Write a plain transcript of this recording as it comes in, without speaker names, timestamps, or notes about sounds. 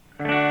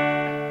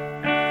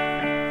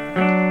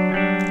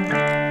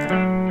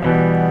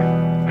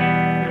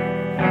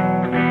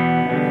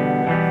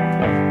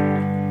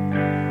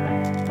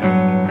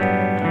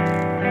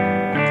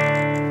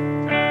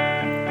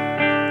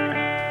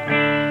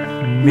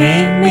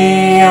Meet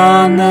me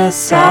on the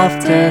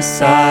softer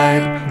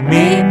side.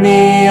 Meet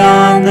me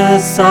on the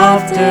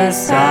softer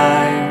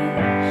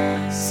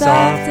side.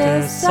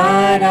 Softer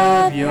side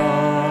of your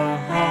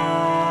heart.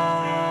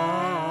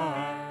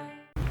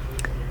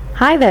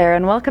 Hi there,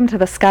 and welcome to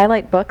the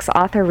Skylight Books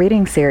author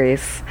reading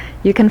series.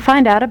 You can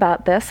find out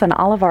about this and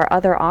all of our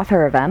other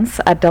author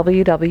events at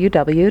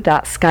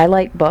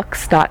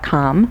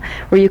www.skylightbooks.com,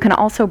 where you can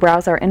also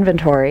browse our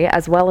inventory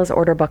as well as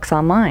order books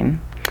online.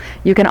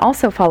 You can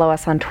also follow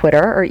us on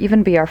Twitter or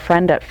even be our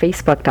friend at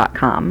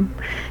facebook.com.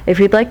 If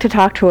you'd like to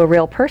talk to a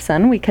real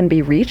person, we can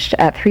be reached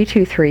at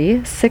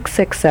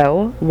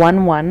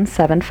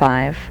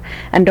 323-660-1175.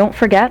 And don't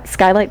forget,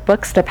 Skylight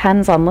Books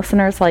depends on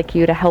listeners like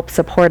you to help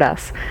support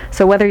us.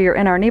 So whether you're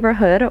in our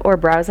neighborhood or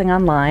browsing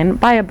online,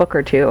 buy a book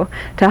or two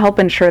to help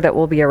ensure that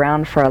we'll be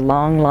around for a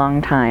long, long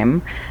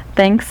time.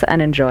 Thanks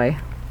and enjoy.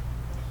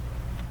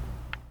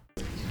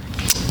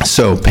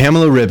 So,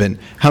 Pamela Ribon.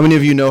 How many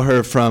of you know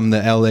her from the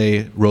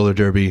LA roller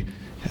derby,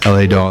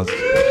 LA Dolls?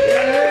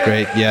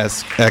 Great,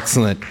 yes,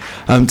 excellent.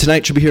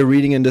 Tonight she'll be here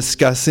reading and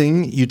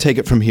discussing You Take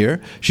It From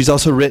Here. She's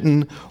also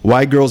written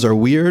Why Girls Are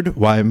Weird,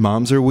 Why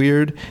Moms Are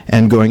Weird,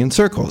 and Going in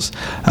Circles.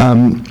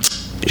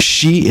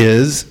 She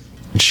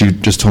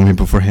just told me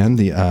beforehand,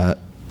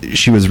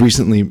 she was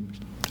recently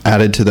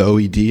added to the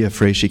OED, a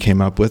phrase she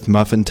came up with,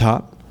 muffin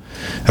top,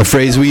 a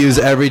phrase we use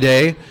every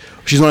day.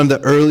 She's one of the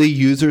early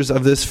users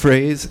of this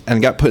phrase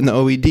and got put in the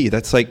OED.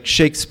 That's like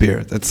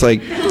Shakespeare. That's like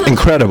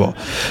incredible.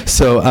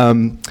 So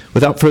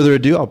without further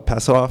ado, I'll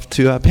pass it off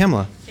to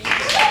Pamela.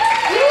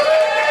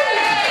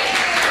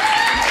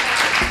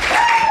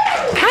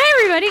 Hi,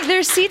 everybody.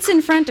 There's seats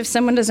in front if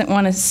someone doesn't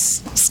want to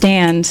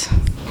stand.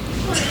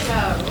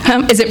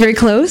 Is it very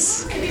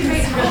close?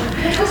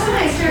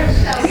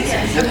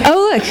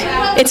 Oh, look.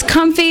 It's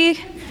comfy.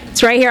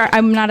 It's right here.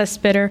 I'm not a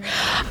spitter.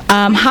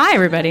 Hi,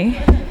 everybody.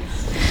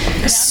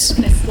 It's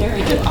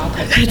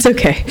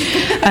okay.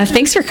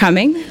 Thanks for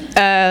coming.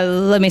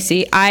 Let me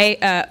see.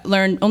 I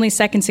learned only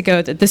seconds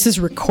ago that this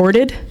is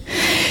recorded,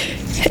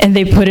 and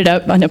they put it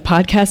up on a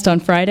podcast on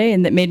Friday,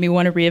 and that made me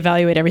want to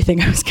reevaluate everything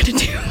I was going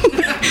to do.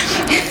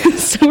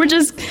 So we're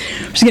just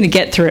going to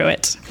get through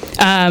it.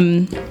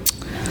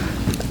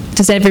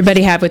 Does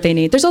everybody have what they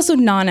need? There's also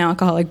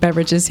non-alcoholic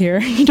beverages here.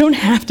 You don't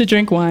have to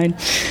drink wine.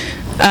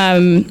 But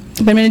I'm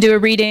going to do a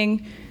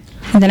reading.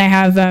 And then I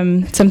have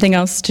something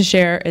else to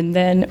share, and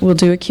then we'll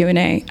do a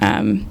Q&A.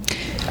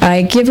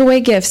 I give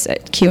away gifts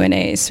at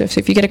Q&A, so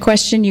if you get a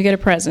question, you get a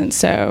present.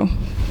 So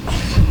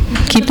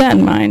keep that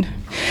in mind.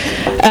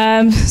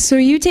 So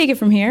You Take It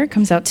From Here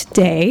comes out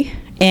today,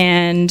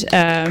 and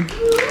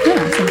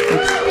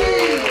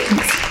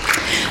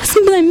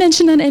something I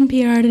mentioned on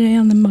NPR today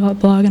on the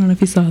blog. I don't know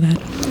if you saw that.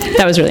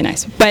 That was really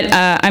nice. But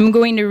I'm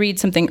going to read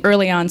something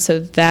early on so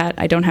that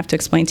I don't have to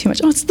explain too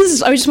much. I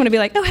just want to be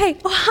like, oh, hey,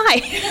 oh, hi.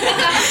 Hey,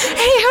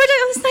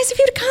 it's nice of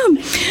you to come.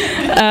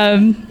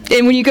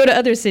 And when you go to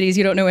other cities,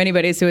 you don't know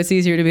anybody, so it's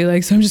easier to be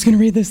like, so I'm just going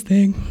to read this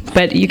thing.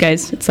 But you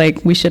guys, it's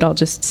like we should all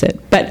just sit.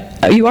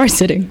 But you are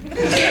sitting. You're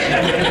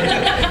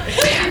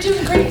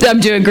doing great. I'm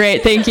doing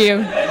great. Thank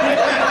you.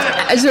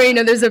 I just want you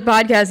to know there's a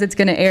podcast that's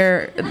going to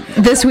air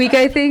this week,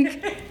 I think.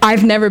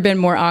 I've never been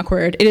more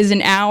awkward. It is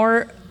an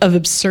hour of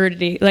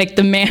absurdity. Like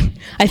the man,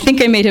 I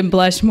think I made him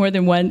blush more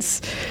than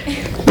once.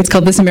 It's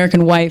called This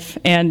American Wife,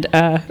 and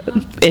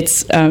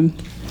it's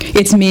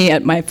me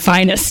at my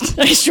finest,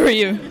 I assure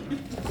you.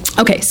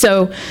 Okay,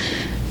 so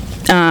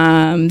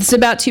this is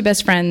about two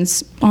best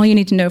friends. All you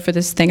need to know for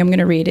this thing I'm going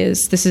to read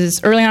is, this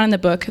is early on in the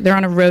book. They're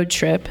on a road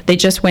trip. They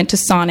just went to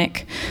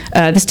Sonic.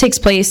 This takes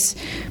place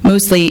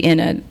mostly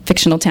in a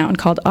fictional town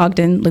called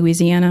Ogden,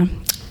 Louisiana.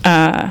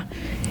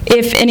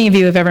 If any of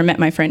you have ever met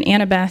my friend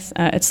Annabeth,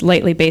 it's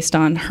lightly based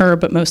on her,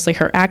 but mostly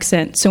her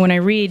accent. So when I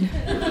read,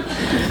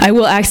 I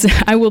will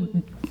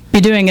be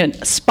doing a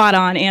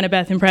spot-on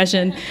Annabeth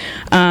impression.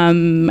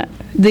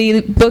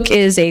 The book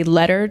is a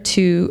letter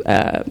to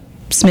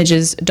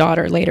Smidge's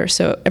daughter later,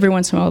 so every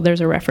once in a while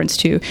there's a reference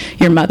to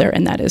your mother,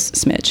 and that is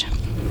Smidge.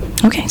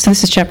 Okay, so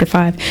this is chapter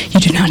 5. You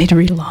do not need to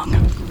read along.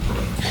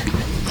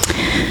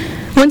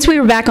 Once we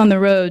were back on the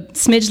road,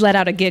 Smidge let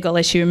out a giggle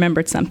as she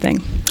remembered something.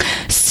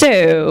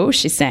 So,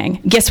 she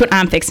sang, guess what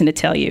I'm fixing to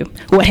tell you,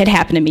 what had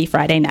happened to me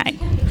Friday night.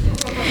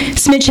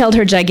 Smidge held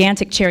her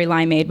gigantic cherry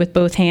limeade with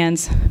both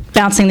hands,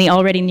 bouncing the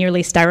already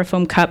nearly empty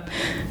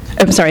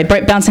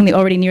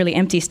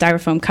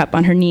styrofoam cup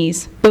on her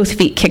knees, both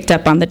feet kicked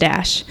up on the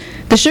dash.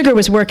 The sugar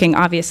was working,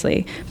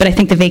 obviously, but I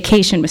think the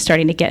vacation was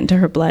starting to get into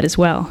her blood as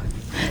well.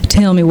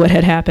 Tell me what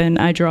had happened,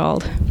 I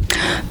drawled.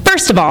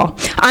 First of all,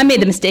 I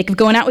made the mistake of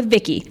going out with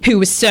Vicky, who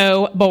was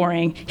so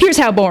boring. Here's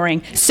how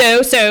boring.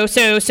 So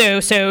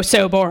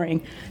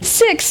boring.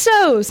 6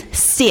 so's.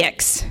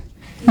 6.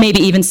 Maybe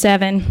even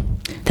 7.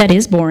 That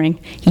is boring.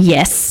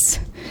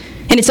 Yes.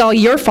 And it's all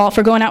your fault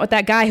for going out with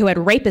that guy who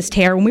had rapist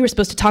hair when we were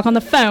supposed to talk on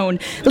the phone,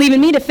 leaving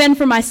me to fend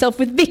for myself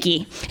with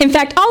Vicky. In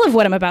fact, all of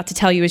what I'm about to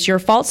tell you is your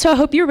fault, so I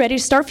hope you're ready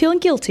to start feeling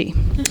guilty.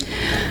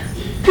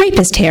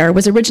 Rapist hair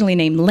was originally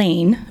named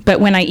Lane, but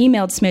when I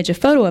emailed Smidge a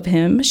photo of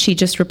him, she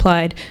just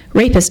replied,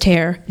 "Rapist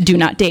hair, do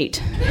not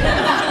date."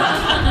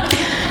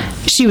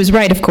 She was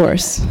right, of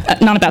course.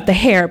 Not about the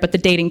hair, but the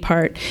dating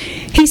part.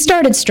 He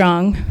started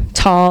strong,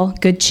 tall,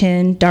 good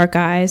chin, dark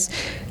eyes,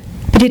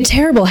 but he had a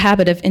terrible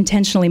habit of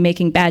intentionally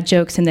making bad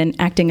jokes and then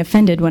acting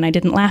offended when I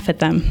didn't laugh at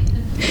them.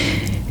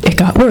 It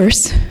got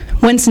worse.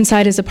 Once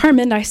inside his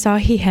apartment, I saw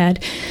he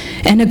had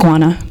an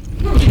iguana.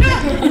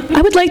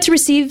 I would like to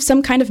receive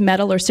some kind of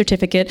medal or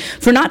certificate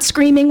for not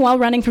screaming while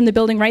running from the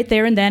building right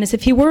there and then as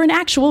if he were an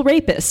actual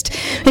rapist.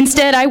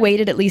 Instead, I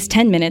waited at least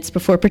 10 minutes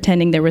before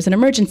pretending there was an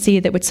emergency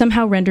that would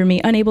somehow render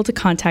me unable to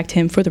contact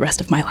him for the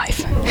rest of my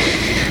life.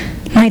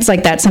 Nights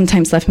like that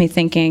sometimes left me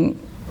thinking,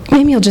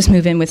 maybe I'll just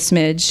move in with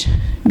Smidge,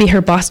 be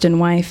her Boston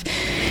wife.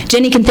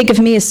 Jenny can think of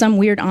me as some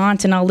weird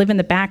aunt, and I'll live in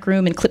the back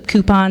room and clip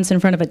coupons in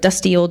front of a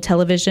dusty old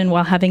television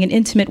while having an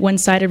intimate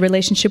one-sided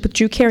relationship with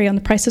Drew Carey on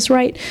The Price is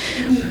Right,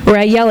 where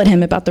I yell at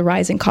him about the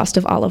rising cost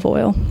of olive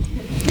oil.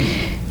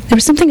 There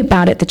was something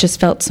about it that just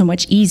felt so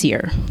much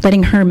easier,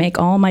 letting her make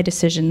all my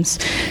decisions,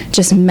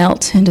 just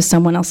melt into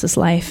someone else's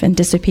life and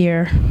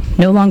disappear,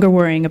 no longer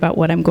worrying about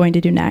what I'm going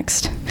to do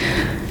next.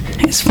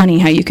 It's funny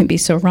how you can be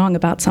so wrong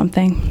about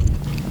something.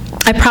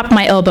 I propped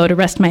my elbow to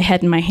rest my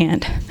head in my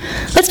hand.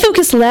 Let's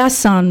focus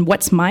less on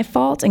what's my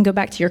fault and go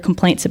back to your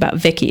complaints about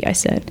Vicky, I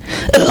said.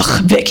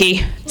 Ugh,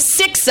 Vicky.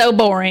 Sick, so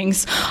boring.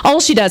 All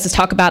she does is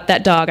talk about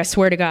that dog, I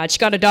swear to God. She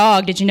got a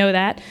dog, did you know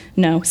that?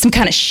 No, some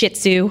kind of shih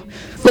tzu.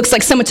 Looks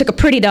like someone took a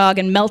pretty dog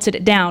and melted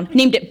it down,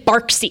 named it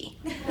Barksy.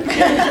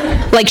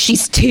 Like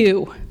she's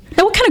 2.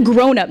 Now, what kind of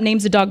grown-up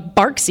names a dog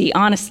Barksy,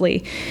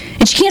 honestly?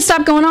 And she can't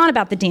stop going on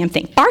about the damn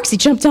thing. Barksy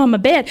jumped on my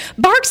bed.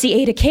 Barksy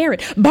ate a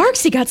carrot.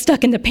 Barksy got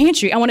stuck in the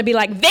pantry. I want to be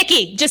like,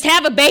 Vicky, just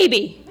have a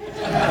baby.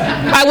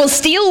 I will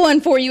steal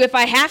one for you if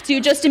I have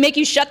to, just to make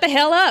you shut the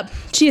hell up.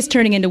 She is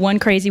turning into one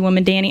crazy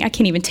woman, Danny. I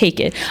can't even take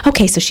it.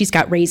 Okay, so she's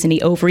got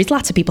raisiny ovaries.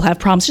 Lots of people have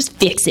problems. Just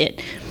fix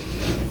it.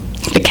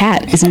 The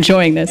cat is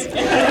enjoying this.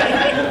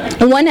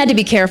 One had to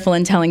be careful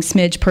in telling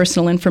Smidge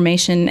personal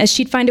information, as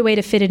she'd find a way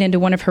to fit it into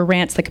one of her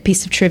rants like a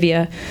piece of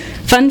trivia.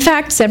 Fun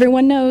facts,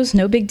 everyone knows,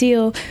 no big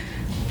deal.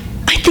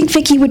 I think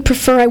Vicky would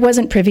prefer I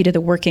wasn't privy to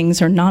the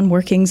workings or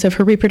non-workings of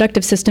her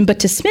reproductive system,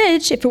 but to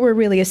Smidge, if it were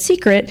really a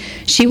secret,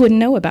 she wouldn't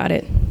know about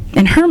it.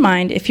 In her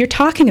mind, if you're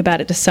talking about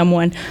it to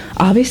someone,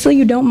 obviously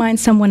you don't mind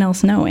someone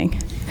else knowing.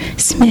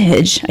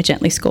 Smidge, I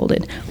gently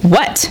scolded.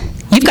 What?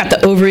 You've got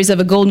the ovaries of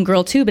a golden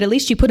girl too, but at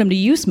least you put them to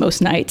use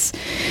most nights.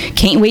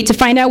 Can't wait to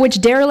find out which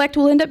derelict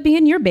will end up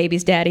being your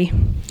baby's daddy.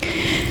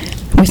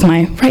 With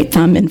my right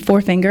thumb and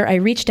forefinger, I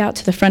reached out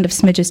to the front of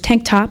Smidge's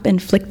tank top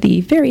and flicked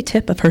the very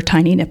tip of her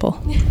tiny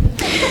nipple.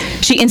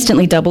 She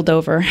instantly doubled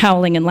over,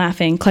 howling and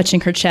laughing,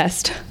 clutching her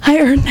chest. I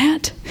earned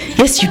that.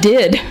 Yes, you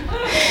did.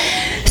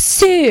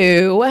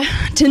 So,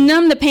 to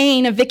numb the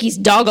pain of Vicky's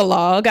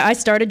dog-a-log, I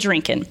started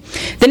drinking.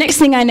 The next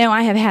thing I know,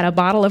 I have had a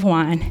bottle of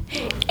wine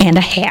and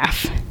a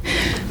half.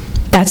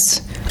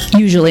 That's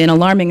usually an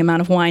alarming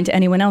amount of wine to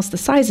anyone else the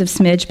size of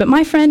Smidge, but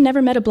my friend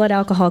never met a blood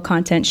alcohol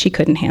content she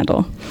couldn't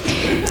handle.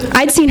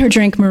 I'd seen her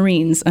drink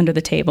Marines under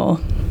the table,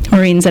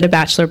 Marines at a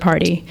bachelor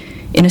party,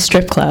 in a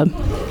strip club,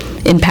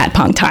 in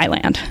Patpong,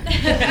 Thailand.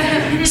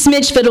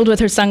 Smidge fiddled with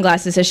her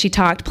sunglasses as she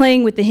talked,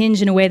 playing with the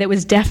hinge in a way that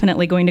was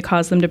definitely going to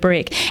cause them to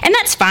break. And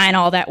that's fine,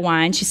 all that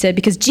wine, she said,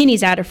 because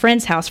Ginny's at her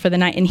friend's house for the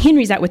night and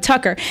Henry's out with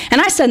Tucker.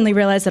 And I suddenly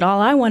realized that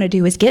all I want to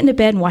do is get into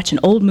bed and watch an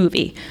old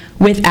movie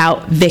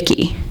without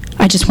Vicky.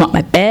 I just want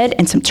my bed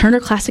and some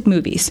Turner Classic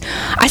Movies.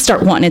 I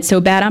start wanting it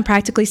so bad I'm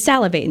practically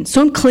salivating. So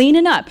I'm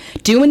cleaning up,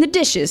 doing the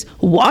dishes,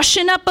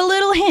 washing up a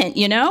little hint,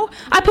 you know?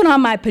 I put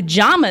on my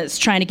pajamas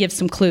trying to give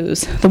some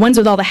clues. The ones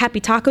with all the happy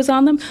tacos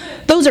on them,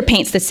 those are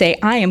paints that say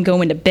I am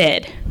going to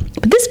bed.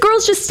 But this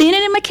girl's just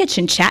standing in my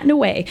kitchen chatting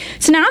away.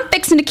 So now I'm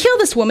fixing to kill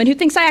this woman who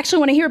thinks I actually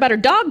want to hear about her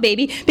dog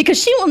baby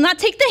because she will not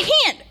take the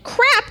hint.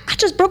 Crap, I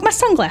just broke my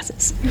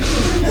sunglasses.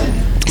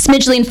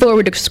 Smidge leaned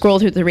forward to scroll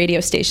through the radio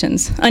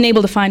stations,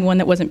 unable to find one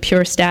that wasn't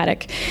pure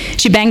static.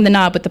 She banged the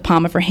knob with the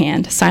palm of her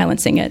hand,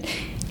 silencing it.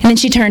 And then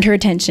she turned her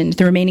attention to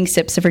the remaining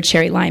sips of her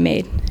cherry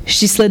limeade.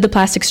 She slid the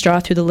plastic straw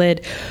through the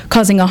lid,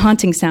 causing a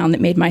haunting sound that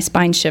made my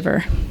spine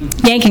shiver.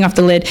 Yanking off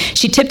the lid,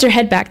 she tipped her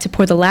head back to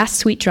pour the last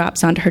sweet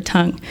drops onto her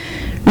tongue.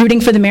 Rooting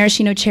for the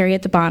maraschino cherry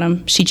at the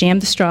bottom, she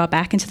jammed the straw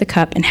back into the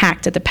cup and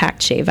hacked at the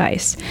packed shave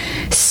ice.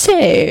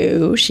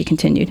 So, she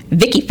continued,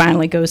 Vicky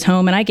finally goes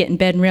home and I get in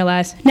bed and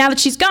realize, now that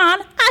she's gone,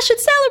 I should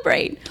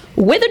celebrate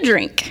with a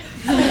drink.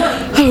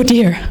 Oh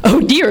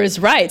dear is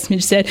right,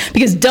 Smidge said,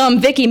 because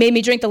dumb Vicky made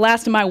me drink the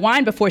last of my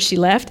wine before she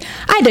left.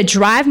 I had to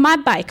drive my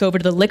bike over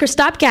to the liquor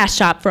stop gas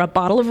shop for a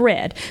bottle of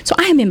red. So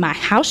I am in my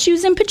house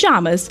shoes and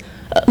pajamas,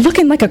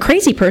 looking like a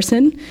crazy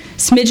person.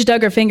 Smidge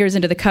dug her fingers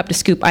into the cup to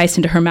scoop ice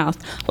into her mouth.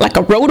 Like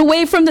a road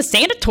away from the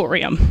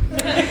sanatorium,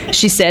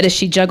 she said as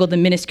she juggled the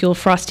minuscule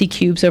frosty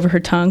cubes over her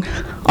tongue.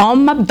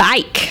 On my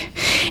bike.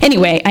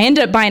 Anyway, I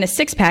ended up buying a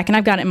six-pack and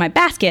I've got it in my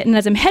basket, and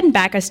as I'm heading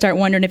back, I start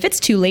wondering if it's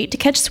too late to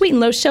catch Sweet and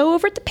Low's show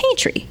over at the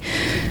pantry.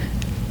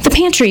 The The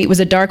pantry was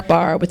a dark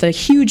bar with a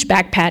huge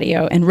back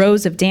patio and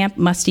rows of damp,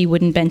 musty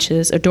wooden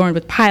benches adorned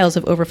with piles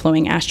of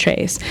overflowing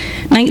ashtrays.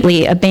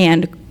 Nightly, a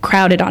band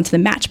crowded onto the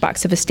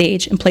matchbox of a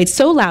stage and played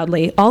so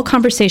loudly, all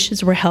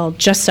conversations were held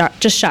just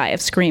shy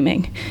of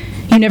screaming.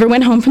 You never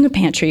went home from the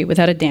pantry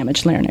without a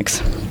damaged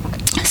larynx.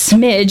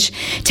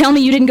 Smidge, tell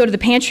me you didn't go to the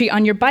pantry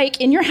on your bike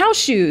in your house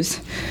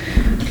shoes.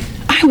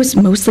 I was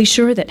mostly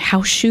sure that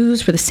house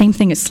shoes were the same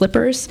thing as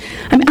slippers.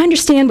 I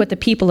understand what the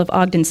people of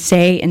Ogden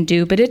say and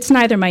do, but it's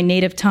neither my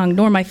native tongue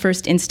nor my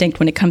first instinct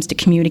when it comes to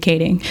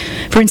communicating.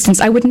 For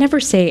instance, I would never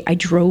say I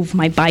drove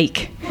my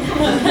bike,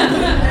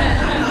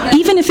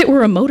 even if it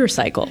were a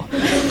motorcycle.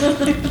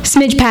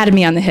 Smidge patted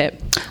me on the hip.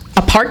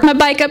 I parked my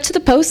bike up to the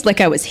post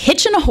like I was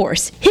hitching a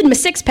horse, hid my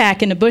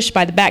six-pack in a bush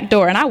by the back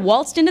door, and I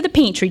waltzed into the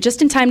pantry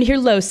just in time to hear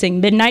Lowe sing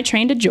Midnight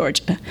Train to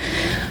Georgia.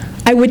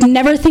 I would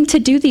never think to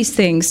do these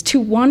things, to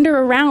wander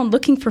around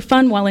looking for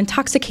fun while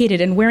intoxicated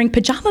and wearing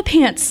pajama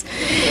pants.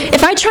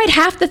 If I tried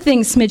half the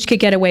things Smidge could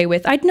get away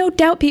with, I'd no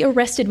doubt be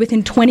arrested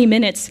within 20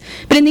 minutes.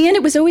 But in the end,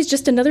 it was always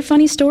just another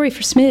funny story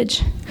for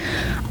Smidge.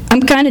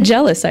 I'm kind of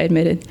jealous, I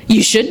admitted.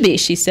 You should be,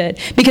 she said,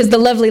 because the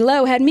lovely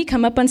Lowe had me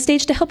come up on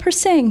stage to help her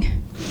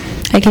sing.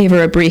 I gave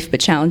her a brief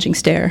but challenging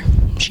stare.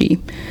 She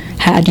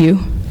had you.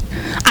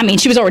 I mean,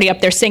 she was already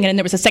up there singing, and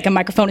there was a second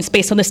microphone and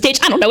space on the stage.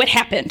 I don't know, it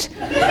happened.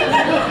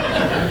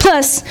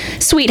 Plus,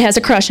 Sweet has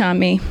a crush on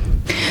me.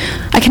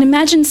 I can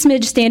imagine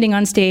Smidge standing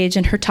on stage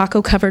in her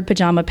taco-covered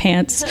pajama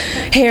pants,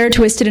 hair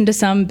twisted into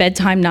some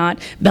bedtime knot,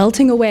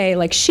 belting away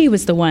like she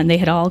was the one they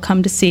had all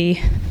come to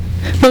see.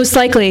 Most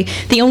likely,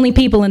 the only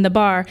people in the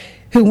bar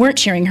who weren't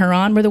cheering her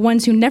on were the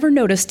ones who never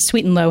noticed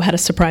Sweet and Low had a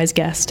surprise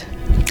guest.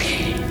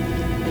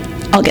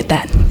 I'll get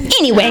that.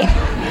 Anyway,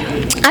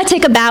 I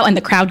take a bow and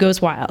the crowd goes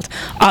wild,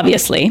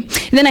 obviously.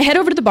 Then I head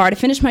over to the bar to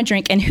finish my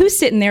drink, and who's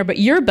sitting there but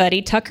your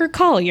buddy, Tucker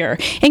Collier?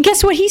 And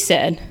guess what he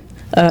said?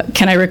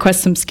 Can I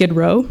request some Skid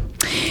Row?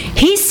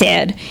 He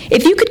said,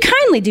 if you could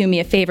kindly do me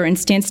a favor and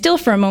stand still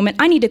for a moment,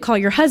 I need to call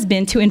your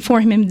husband to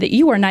inform him that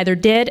you are neither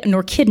dead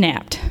nor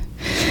kidnapped.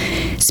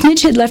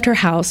 Smidge had left her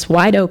house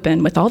wide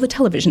open with all the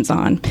televisions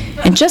on,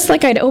 and just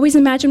like I'd always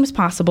imagined was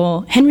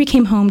possible, Henry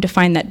came home to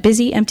find that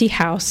busy, empty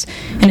house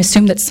and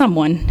assumed that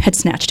someone had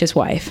snatched his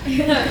wife.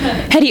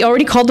 Had he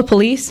already called the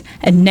police?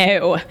 And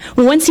no.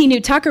 Once he knew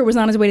Tucker was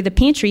on his way to the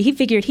pantry, he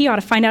figured he ought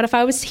to find out if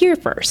I was here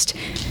first.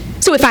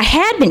 So if I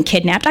had been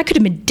kidnapped, I could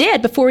have been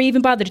dead before he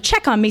even bothered to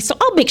check on me, so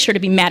I'll make sure to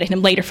be mad at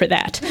him later for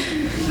that.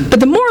 But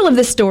the moral of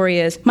this story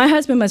is, my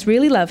husband must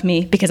really love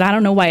me, because I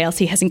don't know why else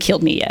he hasn't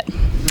killed me yet.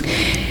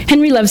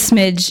 Henry loves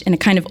Smidge in a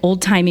kind of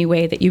old-timey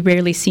way that you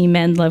rarely see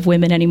men love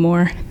women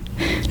anymore.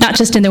 Not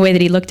just in the way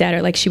that he looked at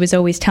her like she was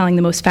always telling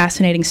the most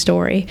fascinating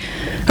story,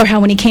 or how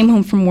when he came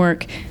home from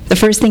work, the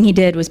first thing he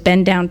did was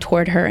bend down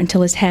toward her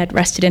until his head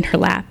rested in her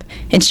lap,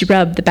 and she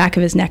rubbed the back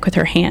of his neck with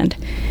her hand.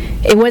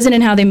 It wasn't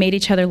in how they made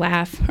each other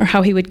laugh, or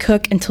how he would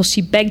cook until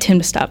she begged him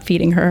to stop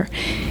feeding her.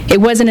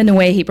 It wasn't in the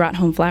way he brought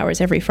home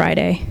flowers every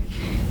Friday.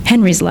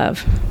 Henry's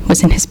love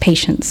was in his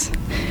patience.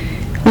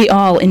 We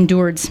all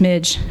endured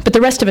Smidge, but the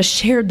rest of us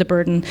shared the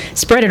burden,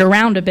 spread it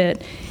around a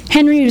bit.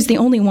 Henry was the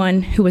only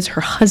one who was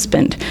her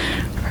husband,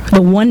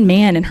 the one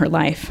man in her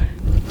life.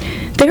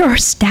 There are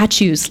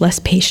statues less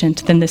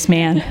patient than this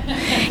man.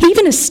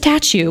 Even a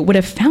statue would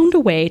have found a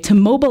way to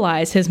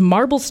mobilize his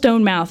marble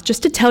stone mouth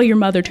just to tell your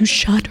mother to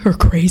shut her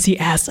crazy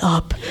ass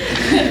up.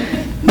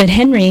 But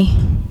Henry,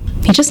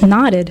 he just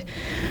nodded,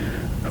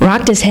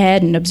 rocked his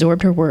head and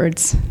absorbed her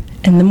words.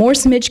 And the more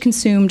Smidge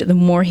consumed, the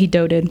more he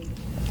doted.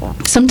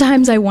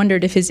 Sometimes I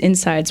wondered if his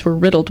insides were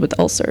riddled with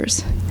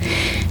ulcers.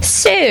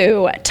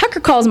 So, Tucker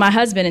calls my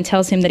husband and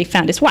tells him that he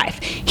found his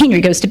wife. Henry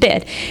goes to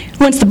bed.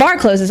 Once the bar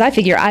closes, I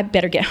figure I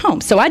better get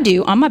home. So I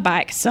do, on my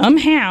bike,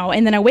 somehow,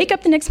 and then I wake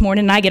up the next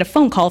morning and I get a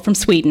phone call from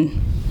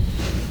Sweden.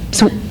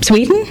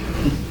 Sweden?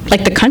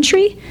 Like the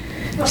country?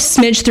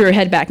 Smidge threw her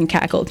head back and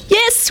cackled.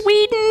 Yes,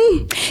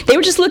 Sweden! They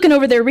were just looking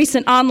over their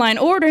recent online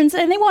orders,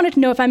 and they wanted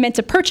to know if I meant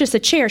to purchase a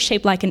chair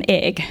shaped like an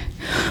egg.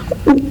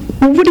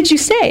 What did you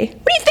say?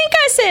 What do you think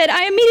I said?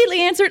 I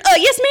immediately answered,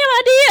 yes, ma'am,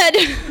 I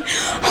did.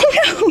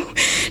 Oh, no.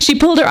 She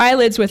pulled her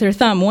eyelids with her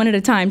thumb one at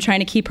a time, trying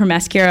to keep her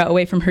mascara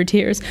away from her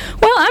tears.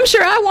 Well, I'm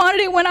sure I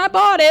wanted it when I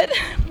bought it.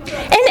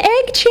 An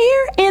egg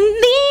chair, and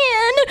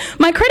then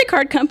my credit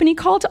card company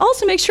called to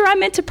also make sure I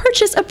meant to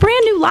purchase a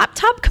brand new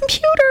laptop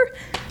computer.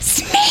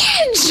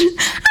 Smidge!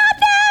 I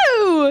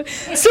know!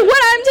 So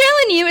what I'm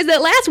telling you is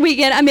that last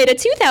weekend I made a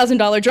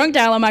 $2,000 drunk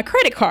dial on my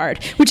credit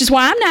card, which is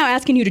why I'm now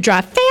asking you to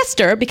drive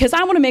faster, because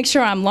I want to make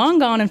sure I'm long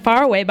gone and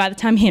far away by the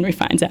time Henry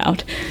finds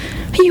out.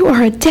 You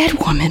are a dead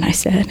woman, I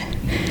said.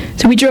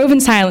 So we drove in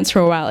silence for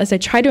a while as I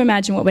tried to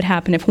imagine what would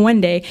happen if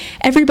one day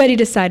everybody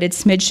decided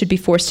Smidge should be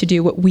forced to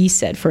do what we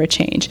said for a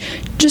change.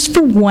 Just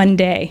for one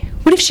day.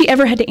 What if she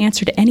ever had to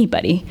answer to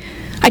anybody?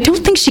 I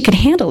don't think she could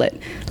handle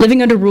it,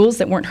 living under rules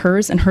that weren't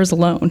hers and hers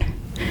alone.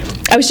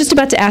 I was just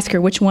about to ask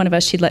her which one of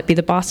us she'd let be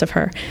the boss of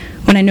her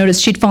when I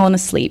noticed she'd fallen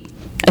asleep,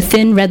 a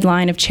thin red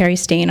line of cherry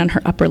stain on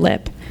her upper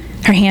lip.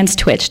 Her hands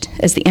twitched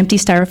as the empty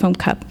styrofoam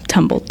cup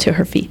tumbled to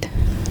her feet.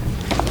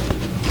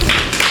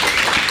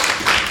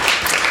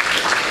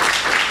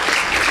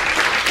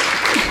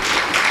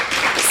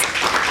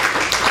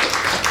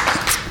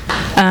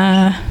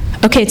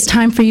 Okay, it's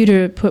time for you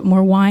to put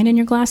more wine in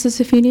your glasses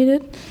if you need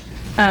it.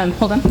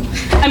 Hold on.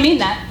 I mean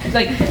that.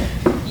 Like,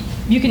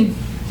 you can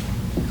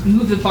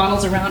move the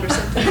bottles around or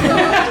something.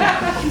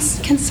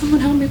 Can someone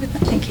help me with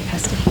that? Thank you,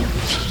 Pasty.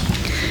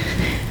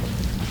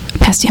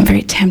 Pasty, I'm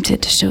very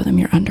tempted to show them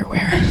your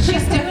underwear.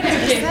 She's doing it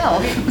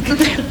herself.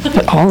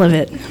 But all of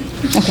it.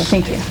 Okay,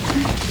 thank you.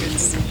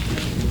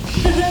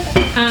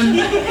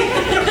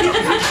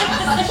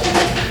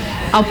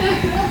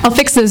 I'll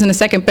fix those in a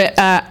second, but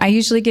I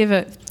usually give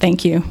a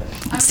thank you.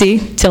 See,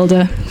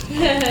 Tilda,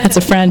 that's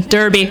a friend.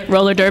 Derby,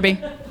 roller derby.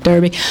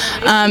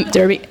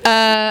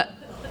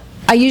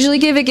 I usually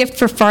give a gift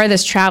for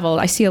farthest travel.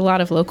 I see a lot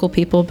of local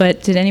people,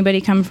 but did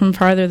anybody come from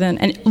farther than?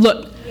 And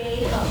look,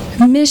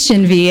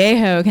 Mission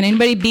Viejo. Can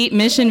anybody beat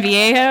Mission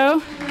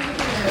Viejo?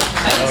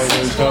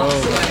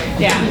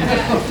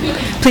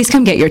 Yeah. Please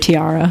come get your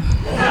tiara.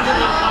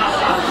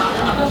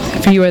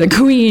 For you are the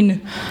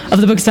queen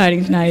of the book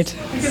signing tonight.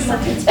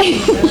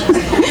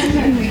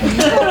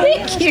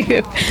 Thank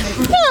you.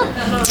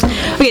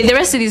 Okay, the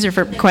rest of these are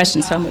for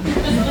questions, so I'll move.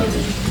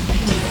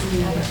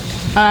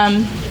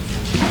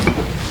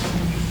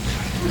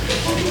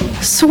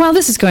 So while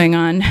this is going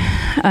on,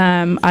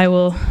 I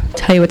will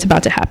tell you what's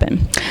about to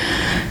happen.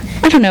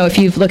 I don't know if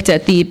you've looked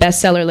at the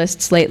bestseller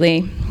lists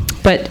lately,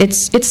 but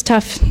it's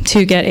tough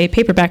to get a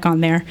paperback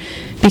on there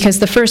because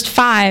the first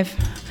 5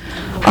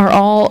 are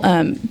all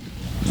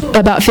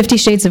about 50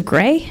 Shades of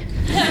Grey.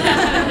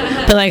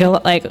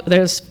 But like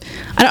there's,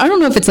 I don't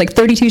know if it's like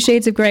 32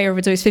 Shades of Grey or if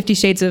it's always 50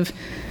 Shades of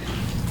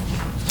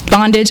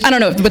Bondage. I don't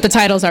know what the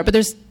titles are, but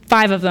there's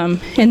 5 of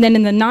them. And then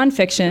in the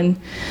nonfiction,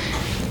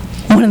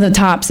 one of the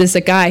tops is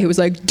a guy who was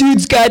like,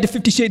 Dude's Guide to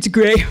 50 Shades of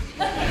Grey.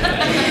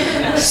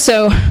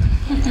 So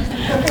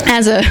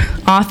as an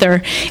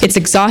author, it's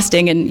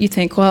exhausting, and you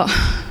think, well,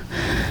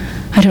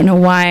 I don't know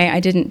why I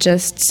didn't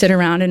just sit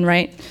around and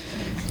write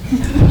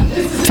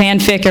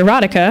fanfic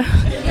erotica,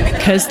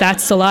 because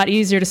that's a lot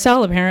easier to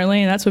sell,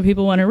 apparently, and that's what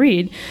people want to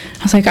read.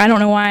 I was like, I don't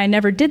know why I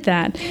never did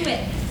that.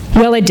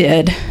 Well, I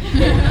did.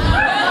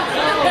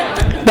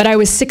 But I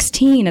was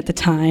 16 at the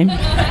time.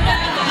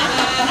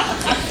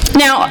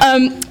 Now,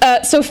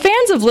 so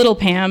fans of Little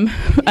Pam,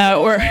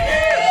 or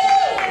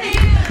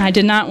I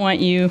did not want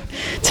you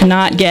to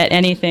not get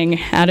anything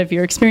out of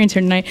your experience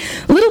here tonight.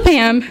 Little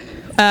Pam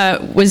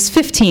was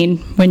 15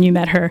 when you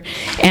met her,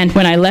 and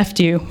when I left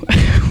you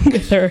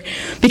with her,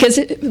 because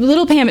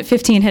Little Pam at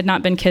 15 had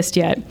not been kissed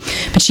yet,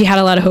 but she had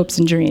a lot of hopes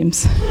and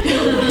dreams.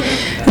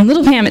 And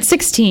Little Pam at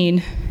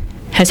 16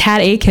 has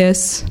had a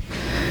kiss.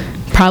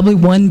 Probably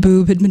one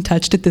boob had been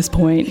touched at this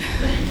point.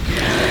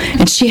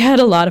 And she had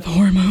a lot of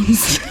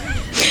hormones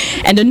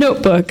and a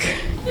notebook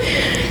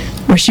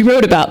where she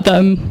wrote about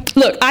them.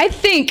 Look, I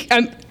think,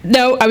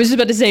 no, I was just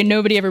about to say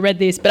nobody ever read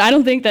these, but I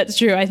don't think that's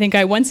true. I think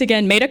I once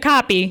again made a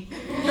copy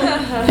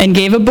and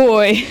gave a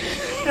boy.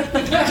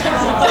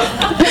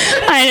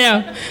 I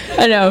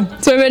know.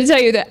 So I'm going to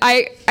tell you that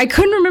I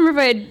couldn't remember if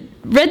I had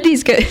read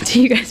these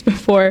to you guys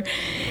before.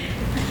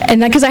 And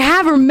because I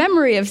have a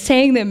memory of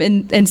saying them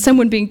and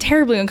someone being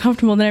terribly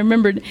uncomfortable, and then I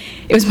remembered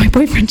it was my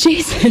boyfriend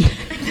Jason.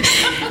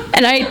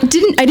 And I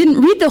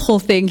didn't read the whole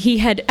thing. He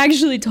had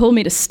actually told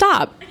me to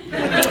stop.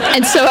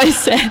 And so I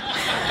said,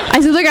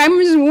 look, I'm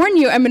just warning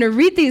you, I'm going to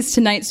read these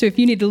tonight, so if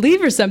you need to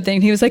leave or something.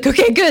 And he was like,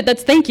 okay, good,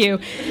 thank you.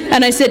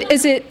 And I said,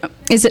 is it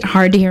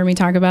hard to hear me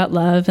talk about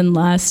love and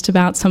lust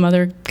about some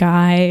other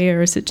guy,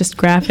 or is it just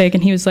graphic?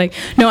 And he was like,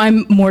 no,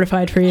 I'm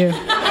mortified for you.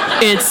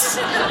 It's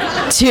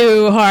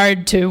too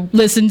hard to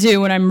listen to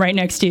when I'm right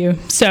next to you.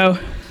 So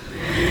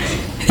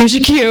there's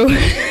your cue.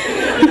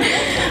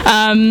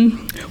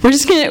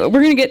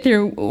 We're gonna get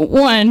through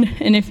one,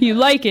 and if you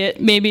like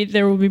it, maybe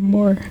there will be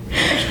more.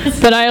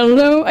 But I don't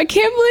know. I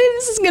can't believe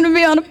this is gonna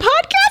be on a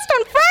podcast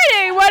on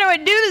Friday. Why do I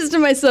do this to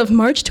myself?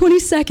 March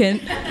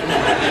 22nd,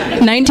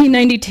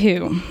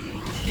 1992.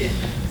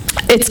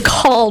 It's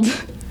called ...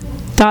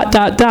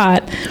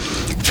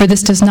 For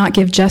this does not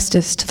give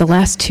justice to the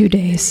last 2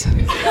 days.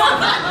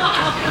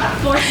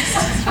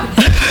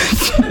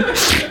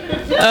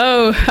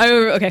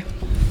 Okay.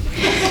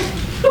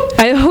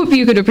 I hope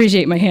you could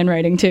appreciate my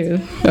handwriting, too.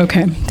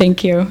 Okay,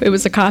 thank you. It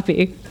was a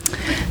copy.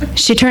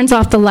 She turns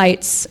off the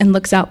lights and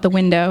looks out the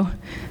window.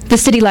 The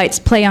city lights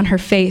play on her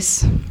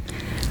face.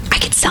 I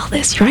could sell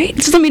this, right?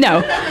 Just let me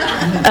know.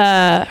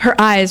 Her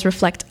eyes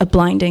reflect a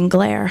blinding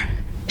glare.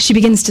 She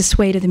begins to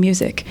sway to the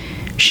music.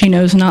 She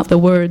knows not the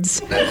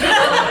words.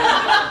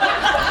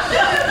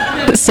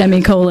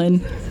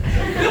 Semicolon.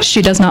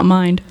 She does not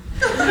mind.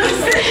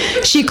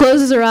 She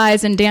closes her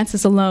eyes and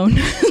dances alone.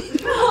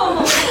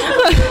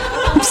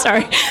 I'm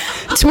sorry.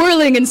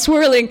 Twirling and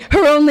swirling,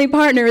 her only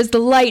partner is the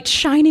light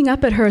shining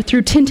up at her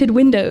through tinted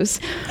windows.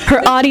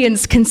 Her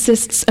audience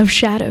consists of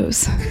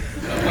shadows.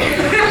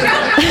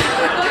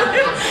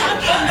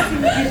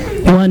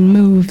 One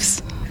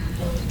moves.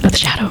 A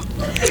shadow.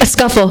 A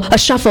scuffle, a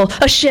shuffle,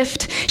 a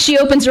shift. She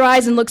opens her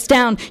eyes and looks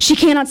down. She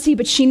cannot see,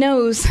 but she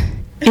knows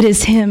it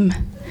is him.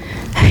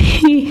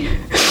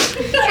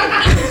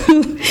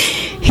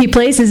 He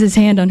places his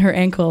hand on her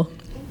ankle.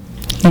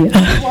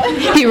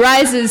 Yeah. He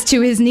rises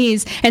to his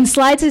knees and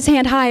slides his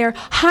hand higher,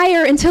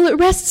 higher until it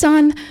rests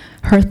on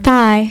her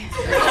thigh.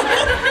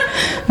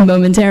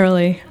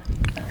 Momentarily,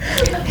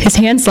 his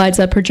hand slides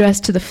up her dress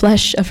to the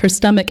flesh of her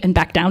stomach and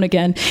back down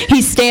again.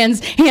 He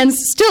stands, hands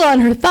still on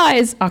her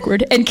thighs,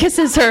 awkward, and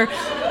kisses her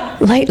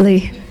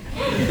lightly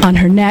on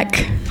her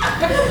neck.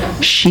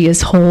 She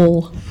is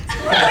whole.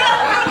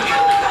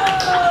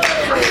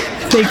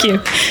 Thank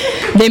you.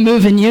 They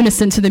move in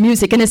unison to the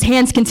music, and his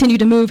hands continue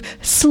to move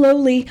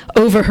slowly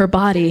over her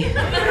body.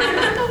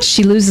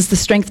 She loses the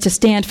strength to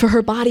stand, for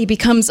her body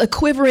becomes a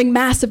quivering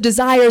mass of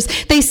desires.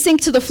 They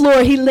sink to the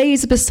floor. He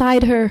lays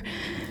beside her.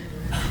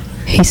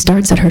 He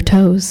starts at her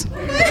toes.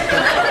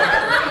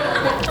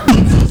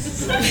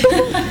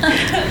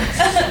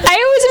 I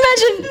always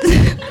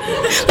imagine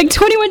like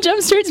 21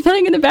 Jump Street's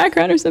playing in the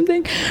background or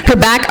something. Her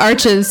back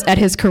arches at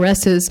his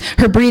caresses.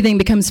 Her breathing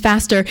becomes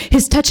faster.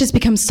 His touches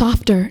become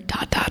softer, ...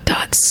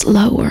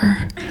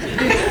 slower.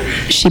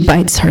 She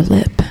bites her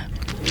lip.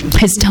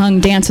 His tongue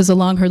dances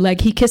along her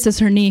leg. He kisses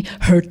her knee.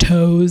 Her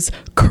toes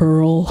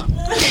curl.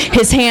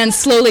 His hands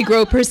slowly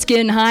grope her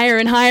skin higher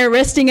and higher,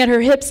 resting at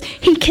her hips.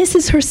 He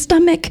kisses her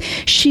stomach.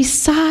 She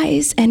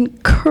sighs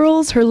and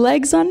curls her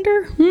legs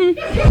under.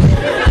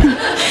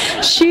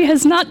 She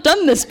has not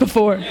done this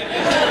before.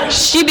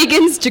 She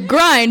begins to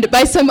grind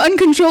by some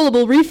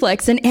uncontrollable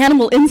reflex, an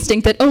animal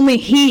instinct that only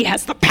he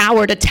has the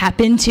power to tap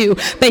into.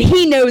 But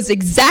he knows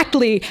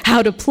exactly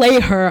how to play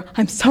her.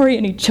 I'm sorry,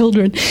 any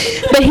children.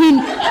 But he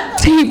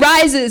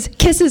rises,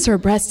 kisses her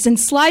breasts, and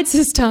slides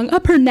his tongue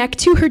up her neck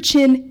to her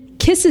chin,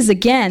 kisses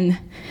again,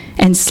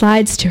 and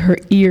slides to her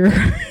ear.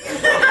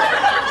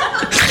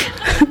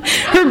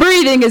 Her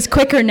breathing is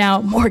quicker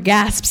now, more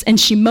gasps, and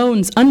she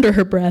moans under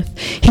her breath.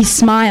 He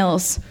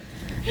smiles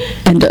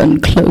and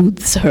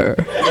unclothes her.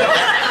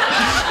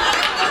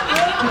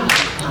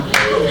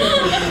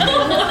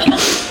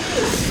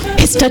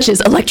 His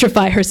touches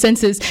electrify her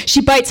senses.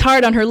 She bites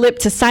hard on her lip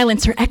to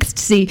silence her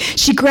ecstasy.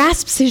 She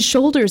grasps his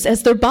shoulders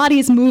as their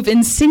bodies move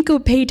in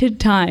syncopated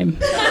time.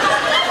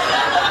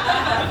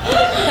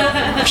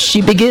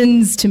 She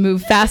begins to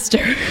move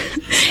faster.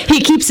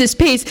 He keeps his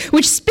pace,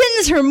 which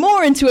spins her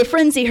more into a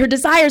frenzy. Her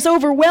desires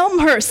overwhelm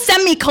her,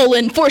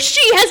 for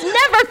she has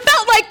never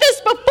felt like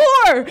this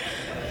before.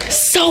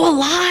 So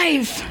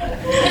alive.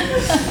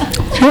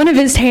 One of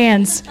his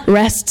hands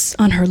rests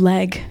on her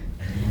leg.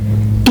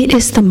 It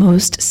is the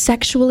most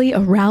sexually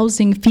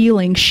arousing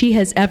feeling she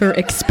has ever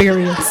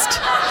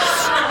experienced.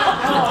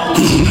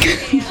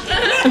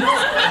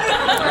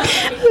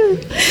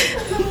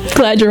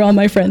 Glad you're all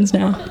my friends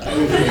now.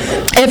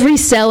 Every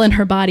cell in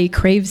her body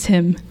craves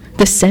him,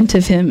 the scent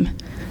of him,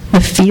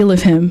 the feel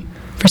of him.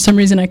 For some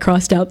reason, I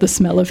crossed out the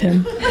smell of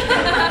him.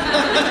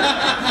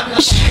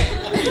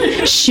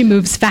 She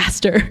moves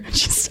faster.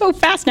 She's so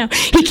fast now.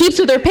 He keeps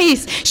with her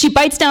pace. She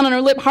bites down on her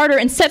lip harder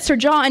and sets her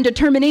jaw in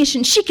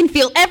determination. She can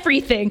feel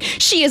everything.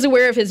 She is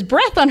aware of his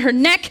breath on her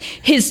neck,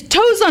 his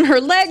toes on her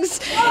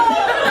legs,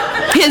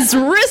 his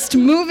wrist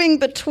moving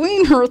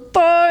between her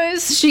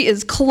thighs. She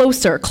is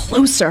closer,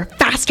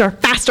 faster.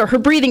 Her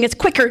breathing is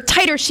quicker,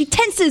 tighter. She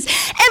tenses.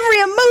 Every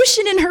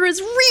emotion in her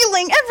is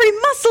reeling. Every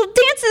muscle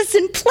dances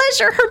in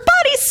pleasure. Her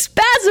body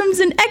spasms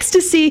in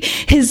ecstasy.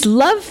 His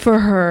love for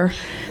her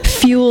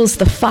fuels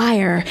the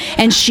fire,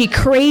 and she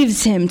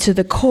craves him to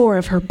the core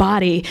of her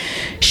body.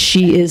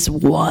 She is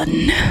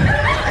one.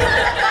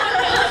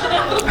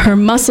 Her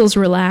muscles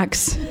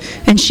relax,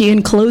 and she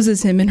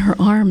encloses him in her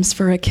arms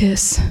for a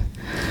kiss.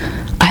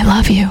 I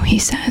love you, he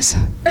says.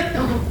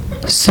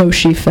 So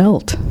she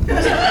felt.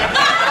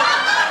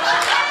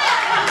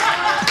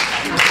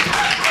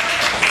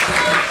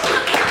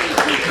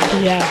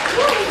 Yeah.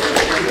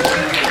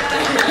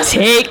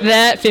 Take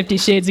that, 50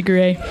 Shades of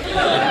Grey.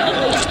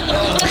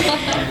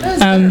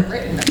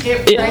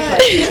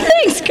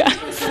 Thanks, guys.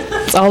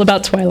 It's all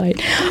about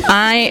Twilight.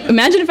 I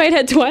imagine if I'd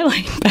had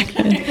Twilight back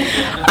then.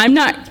 I'm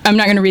not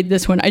going to read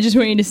this one. I just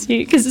want you to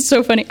see it because it's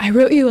so funny. I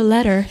wrote you a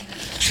letter.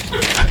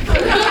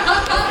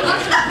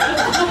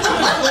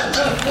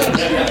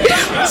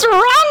 What's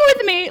wrong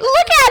with me?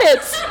 Look at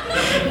it.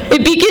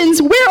 It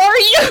begins, "Where are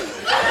you?"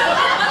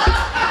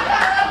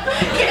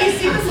 Can you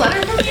see this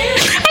letter from me?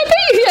 I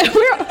think, yeah.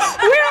 Where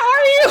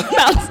are you?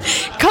 Mouse?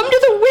 Come to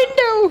the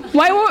window.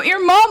 Why won't your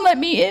mom let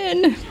me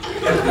in?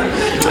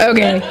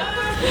 Okay.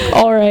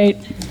 All right.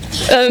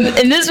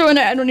 And this one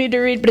I don't need to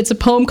read, but it's a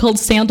poem called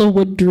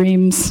Sandalwood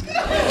Dreams.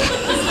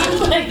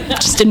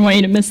 Just didn't want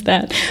you to miss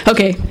that.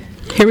 Okay.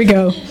 Here we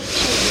go.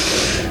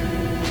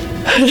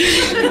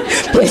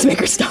 Please make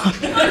her stop.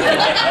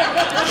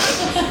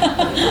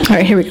 All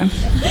right, here we go.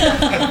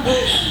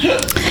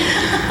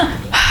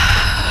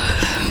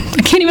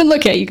 I can't even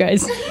look at you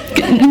guys.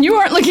 You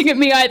aren't looking at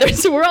me either,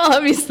 so we're all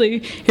obviously...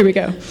 Here we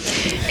go.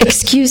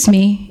 Excuse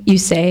me, you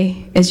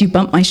say, as you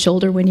bump my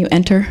shoulder when you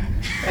enter.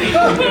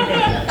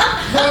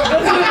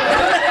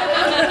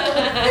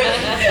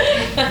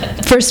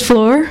 First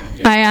floor,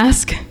 I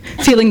ask,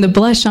 feeling the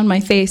blush on my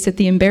face at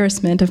the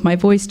embarrassment of my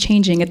voice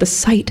changing at the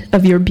sight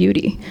of your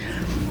beauty.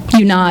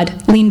 You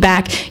nod, lean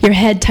back, your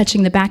head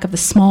touching the back of the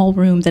small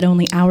room that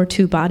only our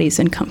two bodies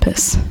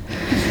encompass.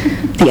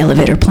 The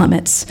elevator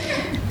plummets,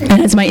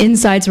 and as my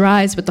insides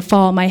rise with the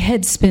fall, my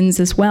head spins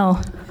as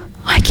well.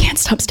 I can't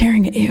stop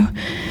staring at you.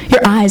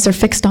 Your eyes are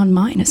fixed on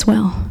mine as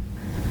well.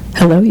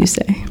 Hello, you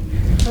say.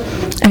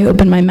 I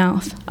open my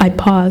mouth. I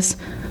pause.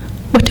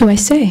 What do I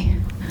say?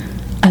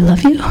 I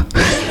love you.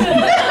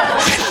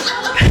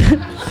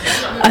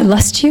 I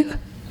lust you.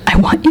 I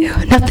want you.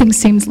 Nothing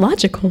seems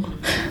logical.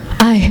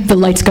 The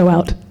lights go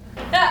out.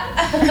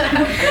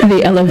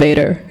 The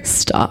elevator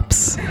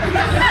stops.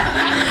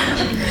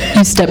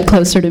 You step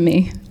closer to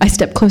me. I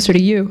step closer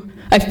to you.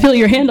 I feel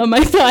your hand on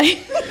my thigh.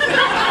 It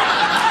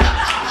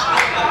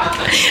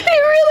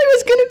really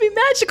was going to be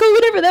magical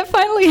whenever that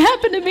finally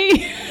happened to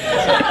me.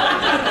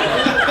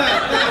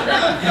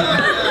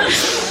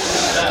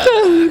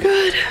 Oh,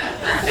 God.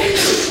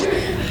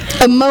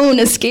 A moan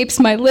escapes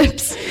my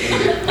lips.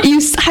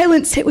 You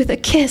silence it with a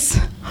kiss.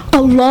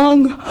 A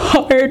long,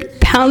 hard,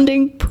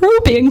 pounding,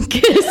 probing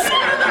kiss.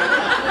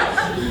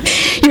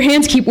 Your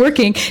hands keep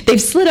working. They've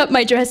slid up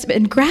my dress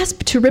and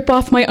grasp to rip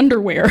off my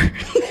underwear.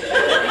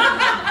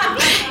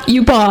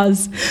 You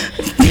pause.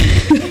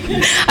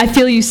 I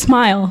feel you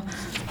smile.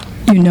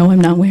 You know I'm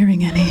not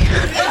wearing any.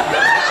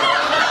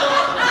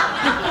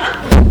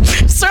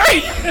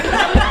 Sorry.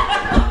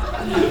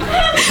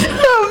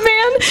 Oh,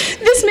 man.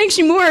 This makes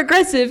you more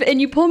aggressive,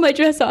 and you pull my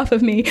dress off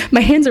of me.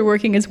 My hands are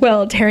working as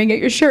well, tearing at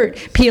your shirt,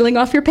 peeling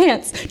off your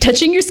pants,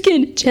 touching your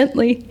skin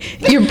gently.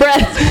 Your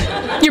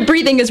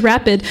breathing is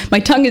rapid. My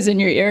tongue is in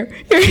your ear.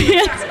 Your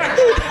hands...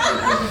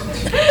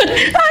 I'm not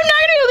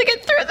going to be able to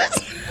get through this.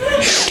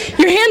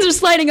 Your hands are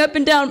sliding up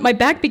and down. My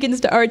back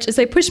begins to arch as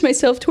I push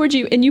myself towards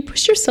you, and you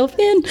push yourself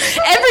in.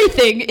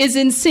 Everything is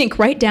in sync,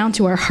 right down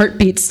to our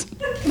heartbeats.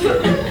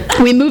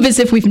 We move as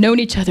if we've known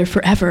each other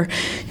forever.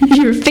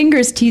 Your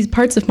fingers tease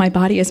parts of my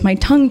body as my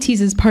tongue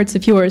teases parts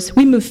of yours.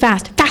 We move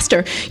fast,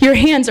 faster. Your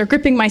hands are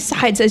gripping my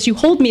sides as you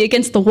hold me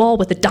against the wall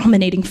with a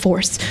dominating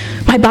force.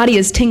 My body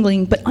is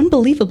tingling, but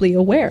unbelievably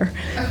aware.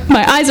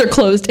 My eyes are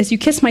closed as you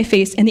kiss my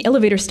face, and the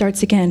elevator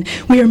starts again.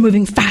 We are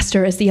moving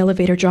faster as the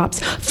elevator drops,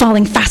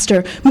 falling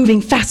faster,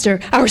 moving faster.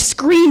 Our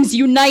screams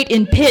unite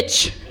in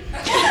pitch.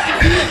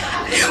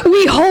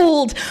 We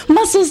hold,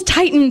 muscles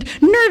tightened,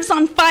 nerves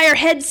on fire,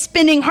 heads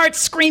spinning, hearts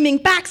screaming,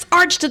 backs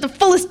arched to the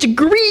fullest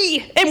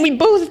degree, and we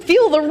both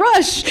feel the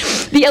rush.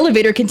 The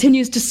elevator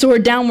continues to soar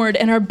downward,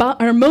 and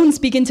our moans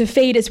begin to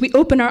fade as we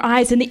open our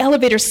eyes, and the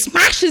elevator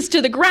smashes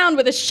to the ground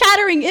with a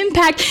shattering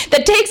impact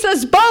that takes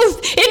us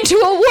both into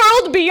a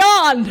world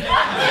beyond.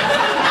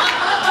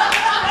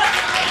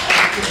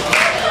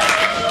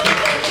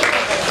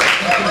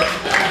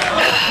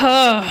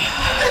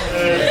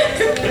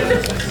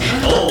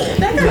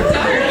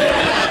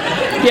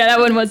 Yeah, that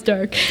one was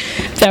dark.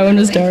 That one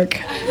was dark.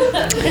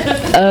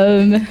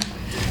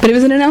 But it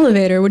was in an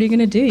elevator. What are you going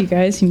to do, you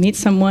guys? You meet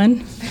someone.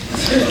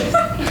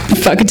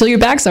 Fuck until your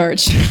back's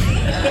arched.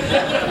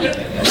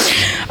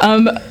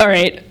 All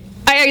right.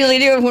 I actually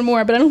do have one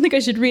more, but I don't think I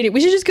should read it.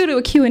 We should just go to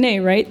a Q&A,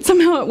 right?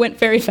 Somehow it went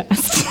very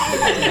fast.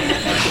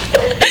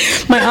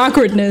 My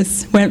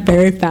awkwardness went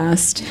very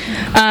fast.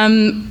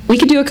 We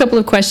could do a couple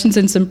of questions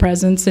and some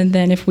presents, and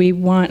then if we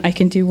want, I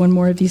can do one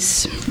more of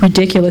these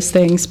ridiculous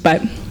things.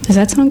 But does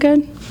that sound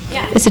good?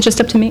 Yeah. Is it just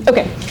up to me?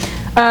 Okay.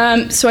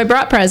 So I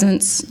brought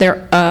presents.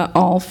 They're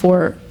all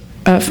for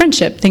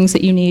friendship, things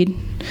that you need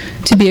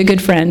to be a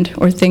good friend,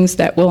 or things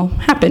that will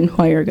happen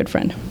while you're a good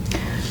friend.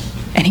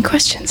 Any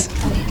questions?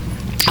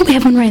 Oh, we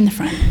have one right in the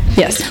front.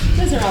 Yes.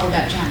 Those are all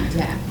about Johnny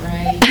Depp,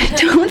 right? I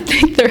don't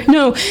think they're...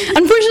 No.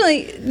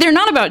 Unfortunately, they're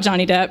not about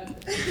Johnny Depp.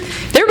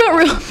 They're about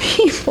real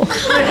people.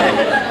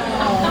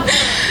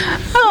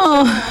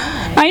 Oh,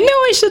 I know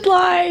I should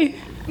lie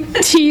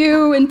to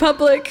you in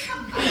public.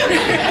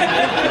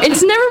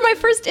 It's never my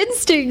first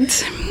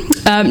instinct.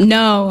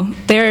 No,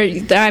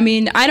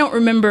 I don't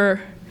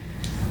remember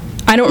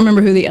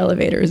who the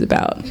elevator is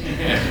about.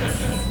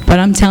 But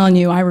I'm telling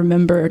you, I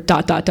remember ...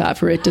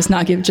 for it does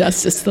not give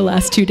justice to the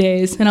last 2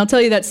 days. And I'll tell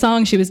you, that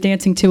song she was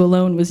dancing to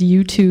alone was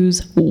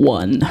U2's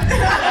One.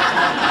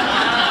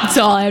 That's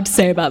all I have to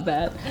say about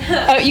that.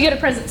 You get a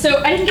present.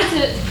 So I didn't get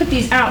to put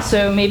these out,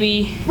 so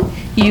maybe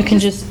you can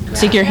just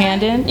stick your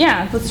hand in.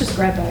 Yeah, let's just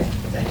grab that.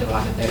 I have to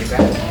walk up there to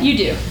grab it. You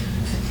do.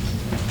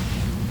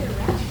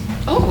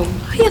 Oh,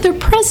 yeah, they're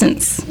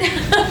presents.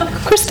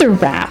 Of course they're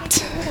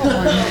wrapped.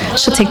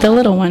 She'll take the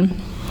little one.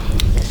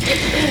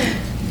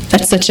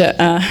 That's such a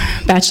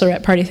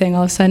bachelorette party thing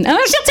all of a sudden. Oh,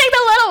 she'll take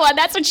the little one.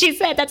 That's what she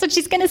said. That's what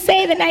she's going to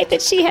say the night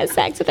that she has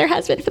sex with her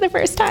husband for the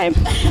first time.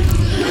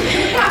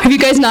 Have you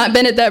guys not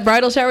been at that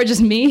bridal shower,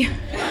 just me?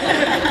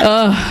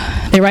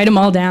 Oh, they write them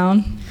all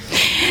down.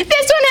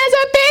 This one has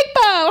a big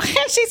bow.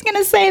 She's going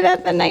to say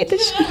that the night that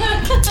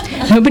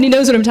she... Nobody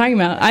knows what I'm talking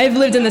about. I've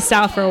lived in the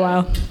South for a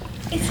while.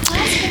 It's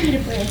glass for me to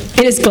break.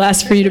 It is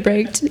glass for you to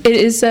break. It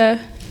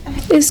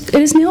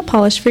is nail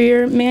polish for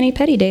your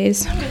mani-pedi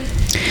days.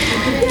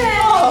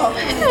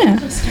 Yeah.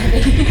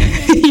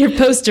 Your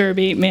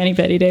post-derby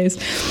mani-pedi days.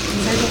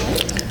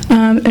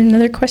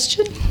 Another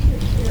question?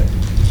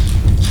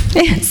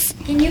 Yes.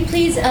 Can you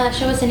please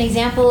show us an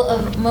example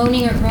of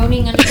moaning or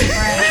groaning under your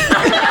breath?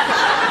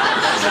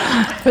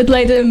 With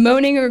like the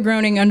moaning or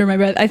groaning under my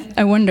breath.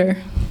 I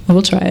wonder.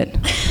 We'll try it.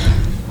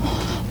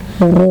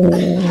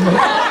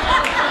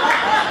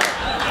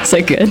 Is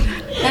that good?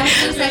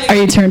 Are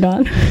you turned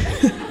on?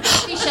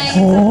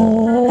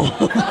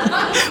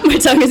 My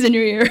tongue is in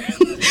your ear.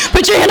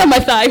 Put your hand on my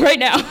thigh right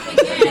now.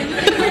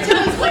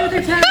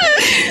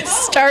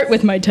 Start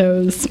with my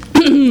toes.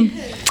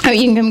 Oh,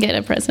 you can come get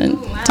a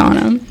present,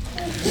 Donna.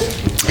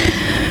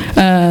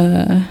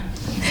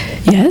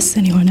 Yes,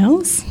 anyone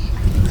else?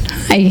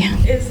 Hi.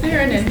 Is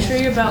there an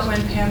entry about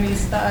when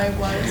Pammy's thigh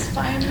was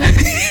finally?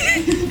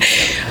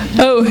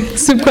 Oh,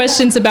 some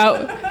questions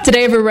about, did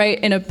I ever write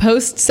in a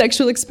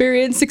post-sexual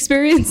experience?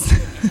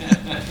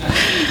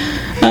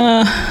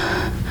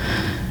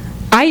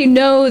 I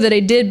know that I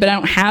did, but I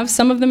don't have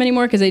some of them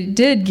anymore because I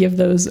did give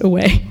those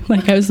away.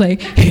 Like I was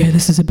like, here,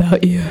 this is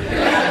about you.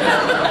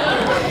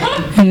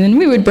 And then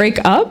we would break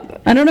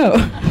up. I don't know.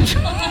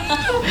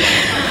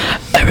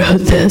 I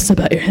wrote this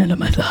about your hand on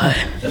my thigh.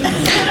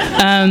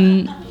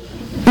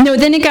 No,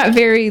 then it got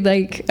very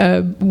like,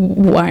 how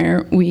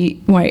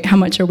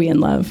much are we in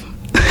love?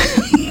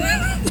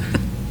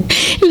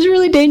 It was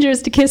really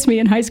dangerous to kiss me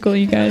in high school,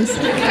 you guys.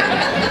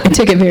 I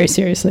took it very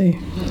seriously.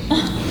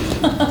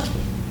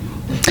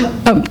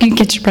 Oh, you can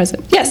get your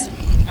present. Yes?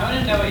 I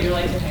want to know what you're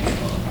like in high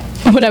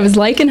school. What I was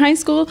like in high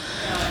school?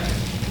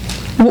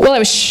 Well, I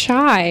was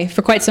shy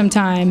for quite some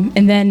time,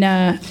 and then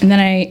I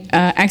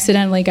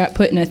accidentally got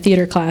put in a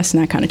theater class,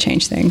 and that kind of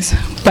changed things.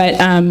 But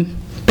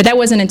that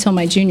wasn't until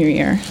my junior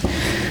year.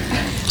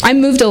 I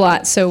moved a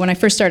lot, so when I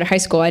first started high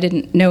school, I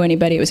didn't know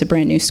anybody. It was a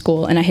brand new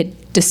school, and I had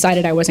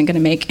decided I wasn't going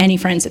to make any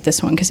friends at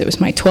this one because it was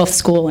my 12th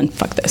school, and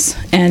fuck this.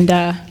 And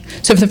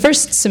so for the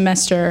first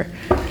semester,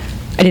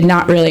 I did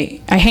not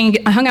really. I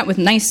hung out with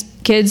nice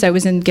kids. I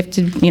was in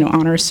gifted,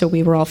 honors, so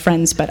we were all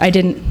friends. But I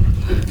didn't.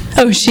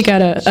 Oh, she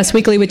got Us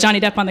Weekly with Johnny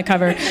Depp on the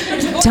cover.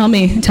 Tell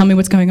me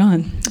what's going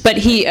on. But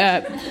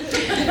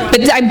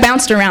but I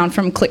bounced around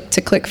from clique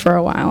to clique for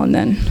a while, and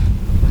then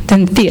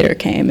theater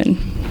came, and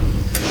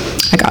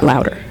I got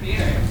louder.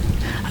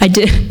 I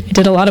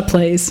did a lot of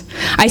plays.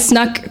 I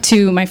snuck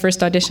to my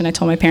first audition. I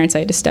told my parents I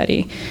had to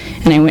study,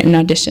 and I went and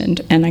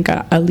auditioned, and I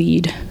got a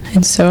lead.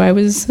 And so I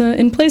was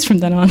in plays from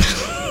then on.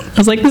 I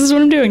was like, this is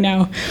what I'm doing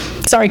now.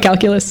 Sorry,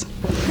 calculus.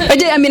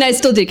 I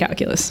still did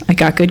calculus. I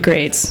got good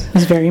grades. It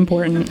was very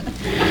important.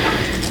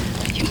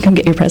 You can come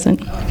get your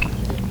present.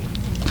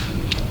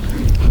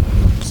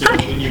 So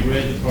when you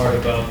read the part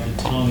about the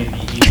tongue and the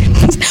ear,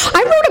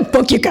 I wrote a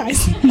book, you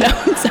guys. No,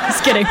 I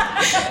was kidding.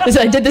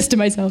 I did this to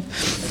myself.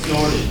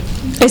 snorted.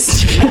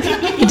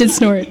 I did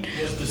snort.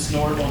 Was the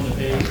snort on the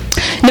page?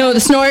 No, the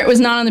snort was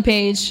not on the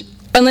page.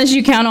 Unless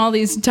you count all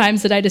these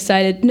times that I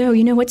decided, no,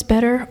 you know what's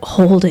better?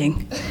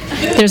 Holding.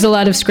 There's a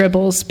lot of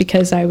scribbles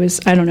because I was,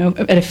 at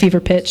a fever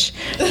pitch.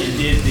 And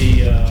did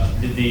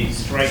the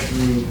strike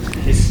through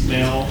his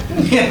smell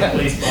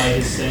replaced by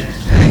his scent?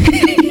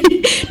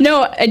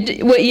 No,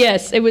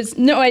 yes, it was,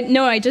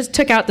 I just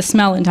took out the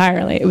smell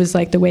entirely. It was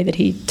like the way that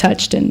he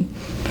touched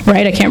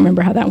right? I can't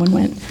remember how that one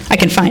went. I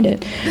can find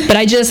it. But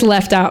I just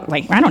left out,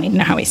 I don't even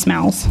know how he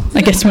smells.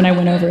 I guess when I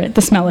went over it,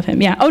 the smell of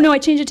him, yeah. Oh, no, I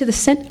changed it to the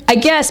scent. I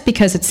guess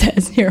because it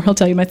says, here, I'll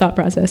tell you my thought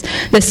process.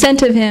 The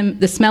scent of him,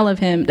 the smell of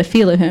him, the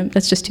feel of him,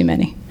 that's just too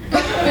many.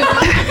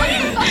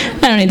 I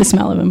don't need the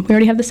smell of him. We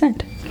already have the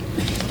scent.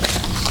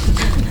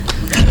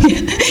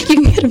 You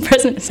can get a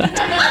present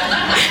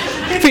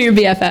for your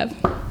BFF.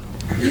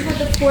 You had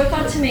the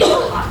forethought to make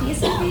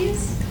copies of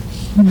these?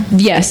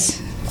 Yes.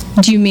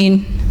 Do you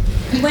mean?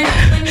 When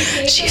you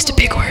gave She used a them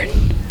big away, word.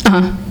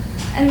 Uh-huh.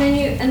 And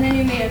then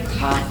you made a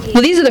copy.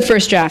 Well, these are the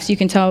first drafts. You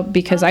can tell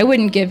because I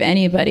wouldn't give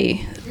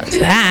anybody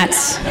that.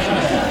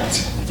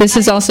 This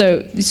is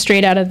also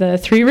straight out of the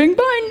 3-ring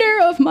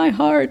binder of my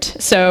heart.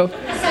 So So it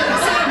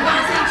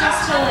wasn't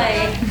just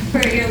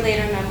for your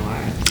later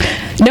memoir.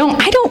 no,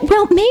 I don't.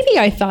 Well, maybe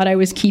I thought I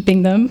was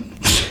keeping them.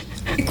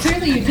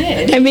 Clearly you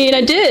did.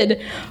 I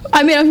did.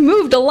 I've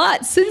moved a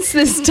lot since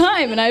this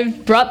time, and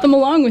I've brought them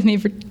along with me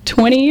for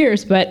 20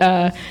 years. But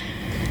I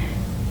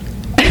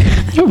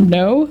don't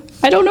know.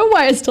 I don't know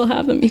why I still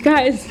have them, you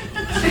guys.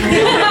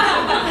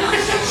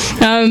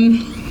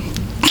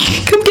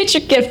 Come get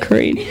your gift,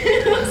 Corinne.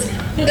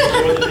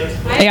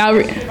 Yeah,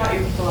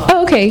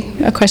 oh, okay.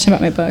 A question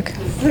about my book.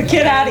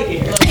 Get out of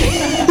here.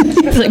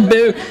 It's like,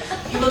 boo.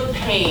 You look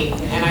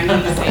pained, and I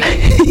know the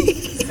same.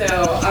 So,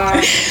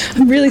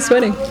 I'm really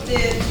sweating.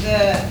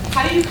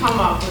 how did you come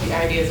up with the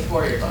ideas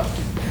for your book?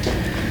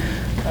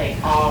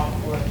 All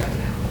 4 of them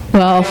now.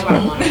 Well, I know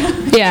about one.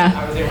 yeah. I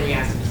was there when you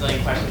asked a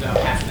bazillion questions about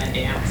passing that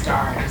damn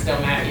star, and I'm still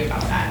mad at you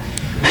about that.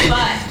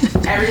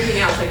 But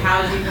everything else,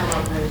 how did you come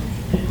up with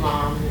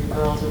Mom and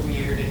Girls Are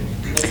Weird and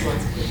this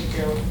one's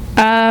particular?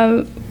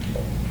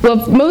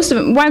 Well, most of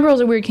them, Why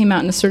Girls Are Weird came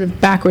out in a sort of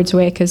backwards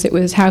way because it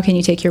was how can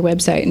you take your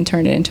website and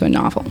turn it into a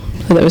novel?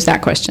 So that was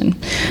that question.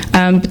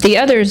 But the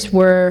others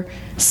were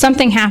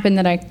something happened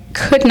that I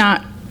could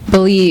not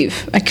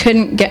believe, I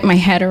couldn't get my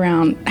head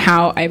around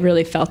how I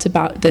really felt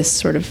about this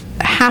sort of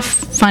half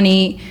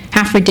funny,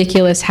 half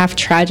ridiculous, half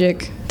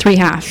tragic, three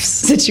halves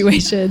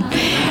situation.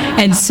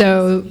 And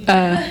so,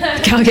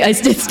 I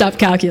did stop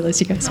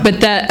calculus, you guys.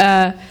 But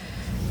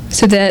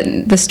so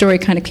that the story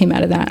kind of came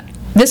out of that.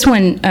 This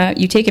one,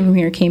 You Take It From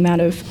Here, came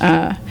out of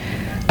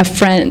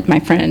my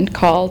friend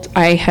called.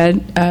 I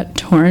had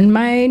torn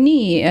my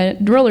knee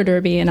at roller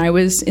derby, and I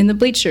was in the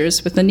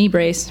bleachers with the knee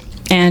brace,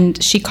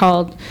 and she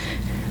called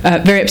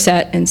very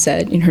upset and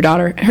said, her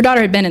daughter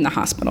had been in the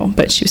hospital,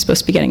 but she was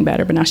supposed to be getting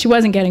better, but now she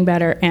wasn't getting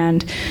better,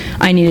 and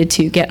I needed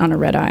to get on a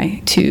red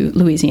eye to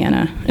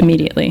Louisiana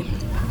immediately.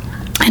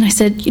 And I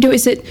said,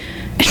 is it,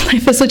 I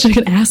felt such like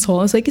an asshole.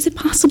 I was like, is it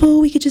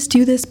possible we could just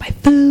do this by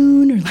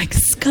phone or like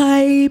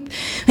Skype?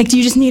 Like, do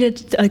you just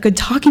need a good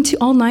talking to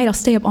all night? I'll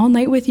stay up all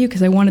night with you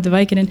because I wanted the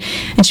Vicodin.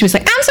 And she was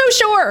like, I'm so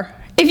sure.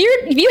 If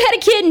you had a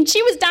kid and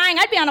she was dying,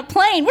 I'd be on a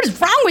plane. What is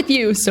wrong with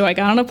you? So I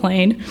got on a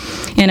plane,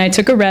 and I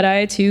took a red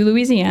eye to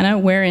Louisiana,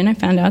 wherein I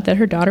found out that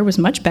her daughter was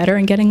much better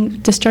and getting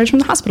discharged from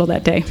the hospital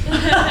that day.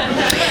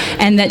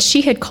 And that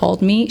she had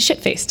called me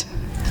shit-faced.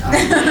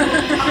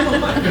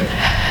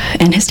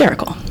 And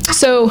hysterical.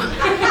 So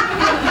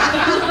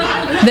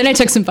then I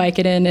took some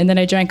Vicodin, and then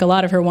I drank a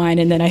lot of her wine,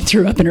 and then I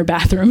threw up in her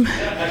bathroom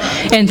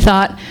and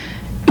thought,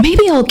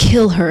 maybe I'll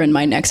kill her in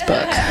my next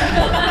book.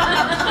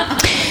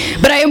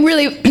 But I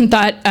really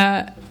thought,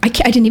 I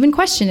didn't even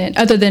question it.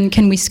 Other than,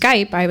 can we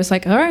Skype? I was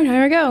like, all right,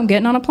 here I go. I'm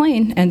getting on a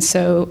plane. And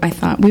so I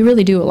thought, we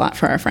really do a lot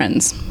for our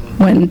friends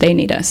when they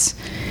need us.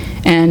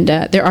 And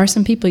there are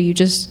some people you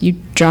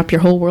drop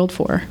your whole world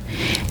for.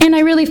 And I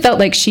really felt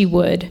like she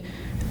would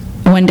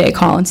one day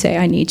call and say,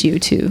 I need you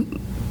to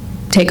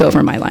take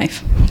over my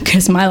life,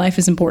 because my life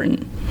is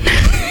important.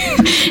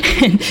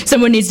 And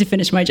someone needs to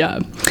finish my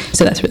job.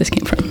 So that's where this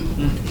came from.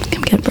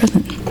 Come get a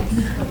present.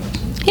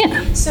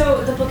 Yeah.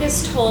 So the book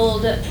is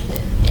told,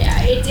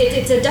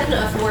 it's a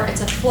definite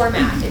it's a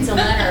format. It's a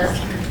letter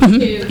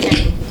to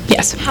Jenny.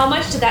 Yes. How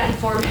much did that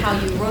inform how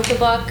you wrote the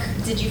book?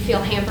 Did you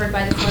feel hampered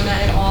by the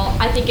format at all?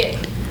 I think it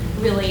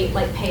really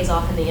pays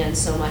off in the end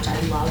so much. I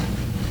love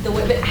the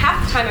way, but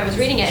half the time I was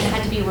reading it and it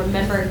had to be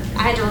remembered.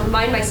 I had to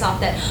remind myself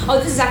that,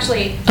 this is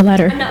actually a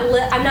letter.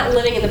 I'm not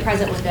living in the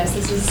present with this.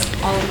 This is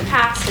all in the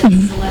past, and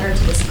this is a letter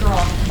to this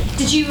girl.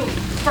 Did you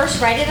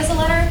first write it as a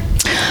letter?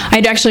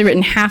 I'd actually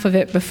written half of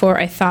it before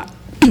I thought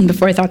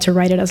to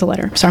write it as a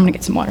letter. So I'm gonna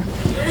get some water.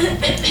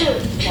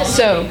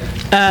 So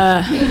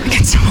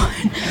get some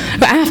water.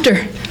 But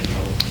after,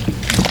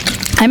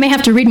 I may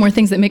have to read more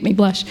things that make me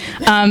blush.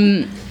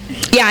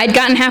 I'd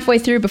gotten halfway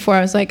through before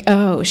I was like,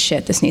 oh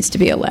shit, this needs to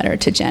be a letter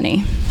to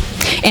Jenny,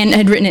 and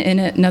I'd written it in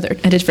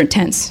a different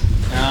tense.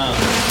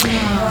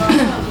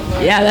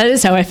 Yeah, that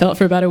is how I felt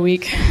for about a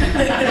week.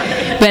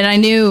 But I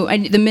knew,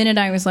 the minute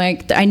I was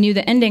like, I knew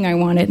the ending I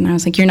wanted, and I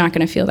was like, you're not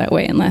going to feel that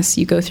way unless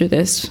you go through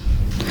this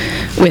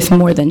with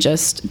more than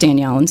just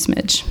Danielle and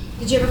Smidge.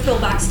 Did you ever feel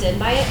boxed in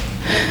by it,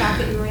 the fact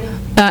that you were writing?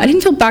 I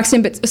didn't feel boxed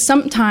in, but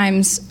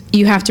sometimes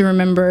you have to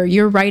remember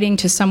you're writing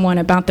to someone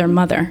about their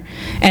mother.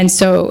 And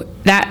so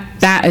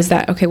that is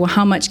that, okay, well,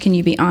 how much can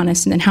you be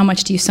honest? And then how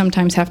much do you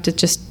sometimes have to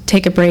just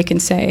take a break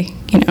and say,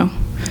 I don't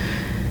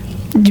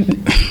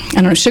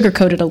know,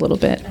 sugarcoat it a little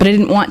bit, but I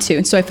didn't want to.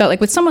 And so I felt like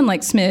with someone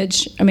like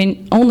Smidge,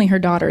 only her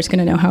daughter is going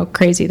to know how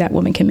crazy that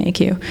woman can make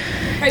you.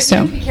 Right, so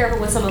you have to be careful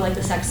with someone like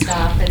the sex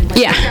stuff, and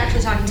you're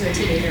actually talking to a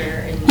teenager.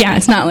 And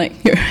it's not like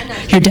your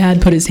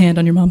dad put his hand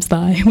on your mom's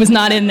thigh. It was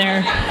not in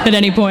there at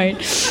any point.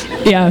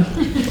 Yeah.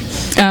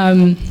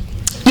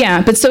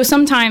 But so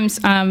sometimes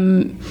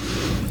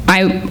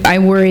I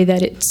worry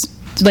that it's,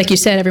 like you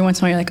said, every once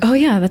in a while you're like, oh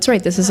yeah, that's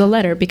right, this is a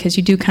letter, because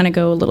you do kind of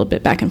go a little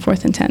bit back and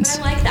forth in tense.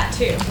 I like that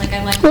too.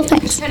 Well,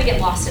 thanks. You kind of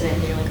get lost in it,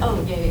 and you're like,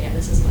 oh yeah,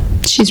 this is a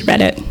letter. She's read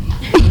it.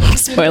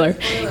 Spoiler.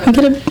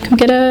 Come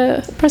get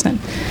a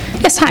present.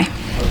 Yes, hi. A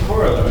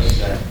corollary to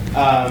that.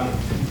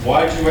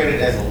 Why did you write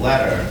it as a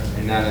letter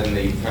and not in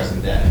the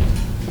present day?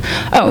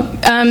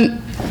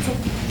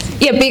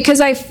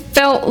 Because I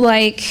felt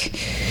like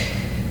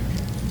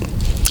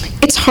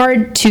it's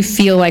hard to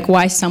feel like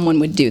why someone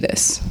would do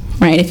this.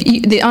 Right.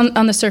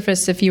 On the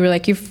surface, if you were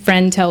like, your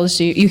friend tells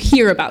you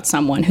hear about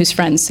someone whose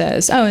friend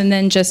says, oh, and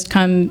then just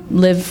come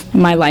live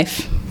my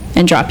life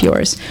and drop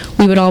yours,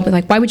 we would all be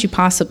like, why would you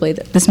possibly?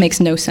 This makes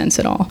no sense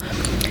at all.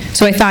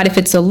 So I thought if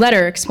it's a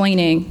letter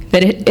explaining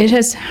that it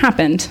has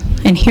happened,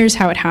 and here's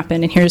how it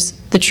happened, and here's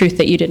the truth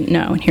that you didn't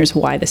know, and here's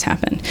why this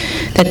happened,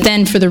 that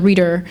then for the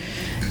reader,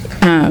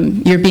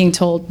 you're being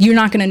told, you're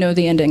not going to know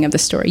the ending of the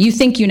story. You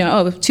think you know,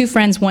 oh, two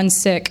friends,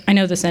 one's sick, I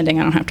know this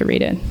ending, I don't have to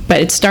read it. But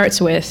it starts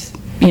with,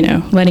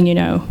 letting you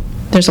know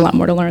there's a lot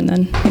more to learn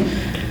than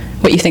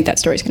what you think that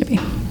story's going to be.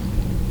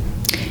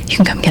 You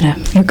can come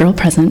get your girl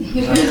present.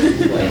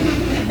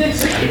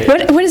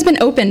 What has been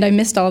opened? I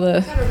missed all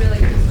the...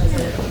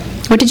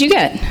 What did you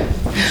get?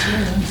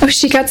 Oh,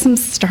 she got some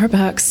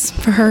Starbucks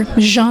for her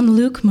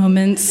Jean-Luc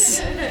moments.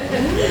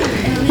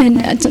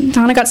 And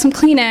Donna got some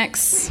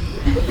Kleenex.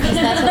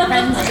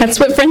 That's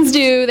what friends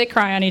do. They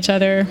cry on each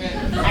other.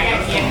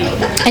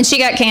 And she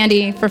got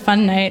candy for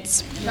fun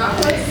nights.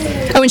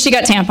 Oh, and she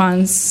got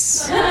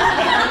tampons.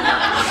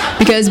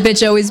 Because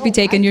bitch always be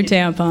taking your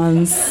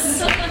tampons.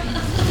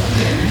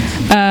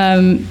 Do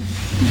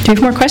you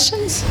have more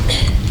questions?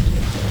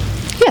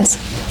 Yes.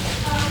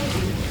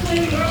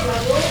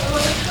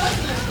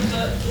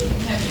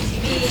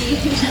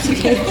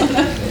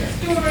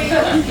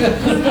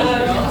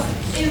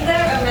 Is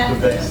there a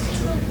method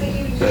that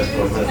you use to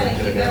kind of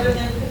keep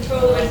everything under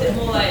control, or is it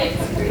more like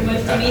the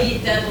most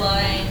immediate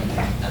deadline?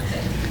 That's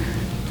it.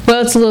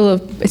 Well,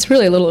 it's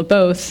really a little of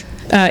both.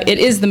 It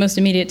is the most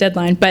immediate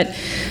deadline, but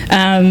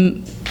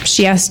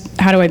she asked,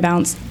 how do I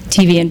balance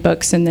TV and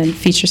books and then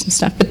features and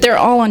stuff? But they're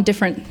all on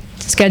different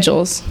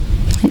schedules.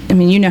 I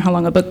mean, you know how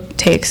long a book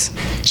takes.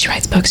 She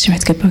writes books, she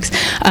writes good books.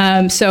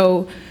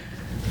 So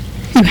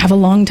you have a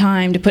long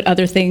time to put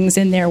other things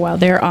in there while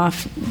they're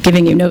off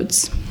giving you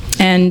notes.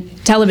 And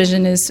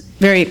television is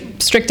very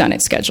strict on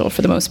its schedule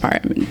for the most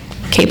part, I mean,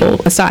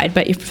 cable aside.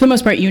 But for the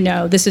most part, you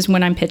know, this is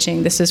when I'm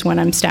pitching, this is when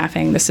I'm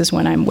staffing, this is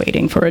when I'm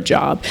waiting for a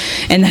job.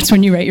 And that's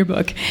when you write your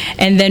book.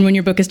 And then when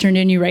your book is turned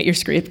in, you write your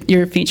script,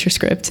 your feature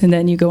script. And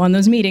then you go on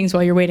those meetings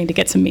while you're waiting to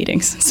get some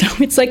meetings. So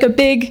it's like a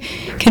big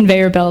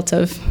conveyor belt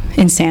of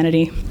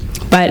insanity.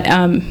 But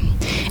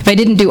if I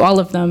didn't do all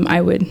of them,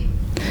 I would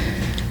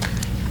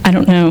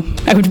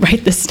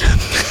write this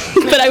stuff.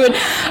 But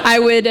I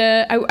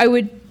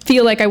would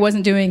feel like I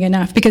wasn't doing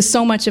enough, because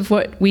so much of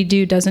what we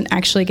do doesn't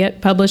actually get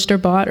published or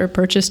bought or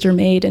purchased or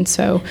made. And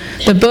so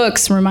the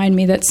books remind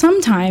me that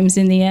sometimes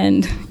in the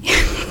end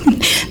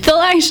they'll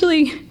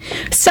actually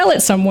sell it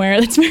somewhere.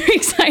 That's very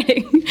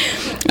exciting.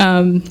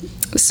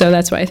 So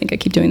that's why I think I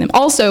keep doing them.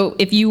 Also,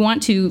 if you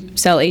want to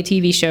sell a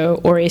TV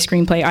show or a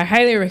screenplay, I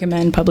highly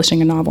recommend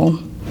publishing a novel,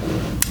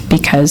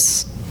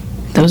 because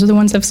those are the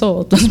ones I've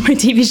sold. Those are my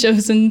TV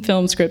shows and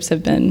film scripts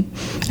have been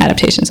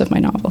adaptations of my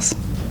novels.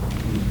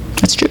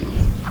 That's true.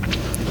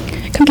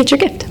 Come get your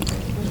gift.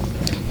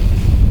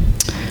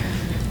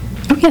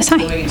 Oh, yes, hi.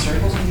 Going in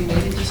Circles, have you made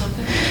it to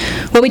something?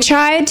 Well, we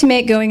tried to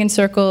make Going in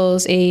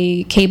Circles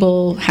a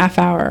cable half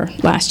hour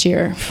last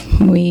year.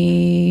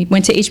 We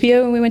went to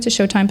HBO and we went to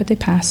Showtime, but they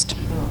passed.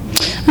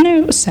 I know,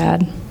 it was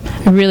sad.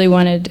 I really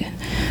wanted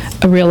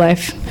a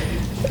real-life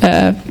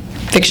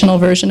fictional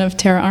version of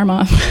Tara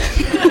Armoff.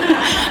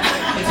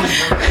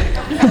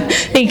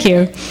 Thank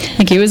you.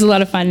 It was a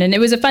lot of fun, and it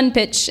was a fun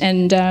pitch,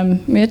 and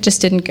it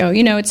just didn't go.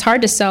 You know, it's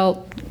hard to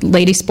sell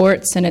lady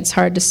sports, and it's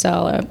hard to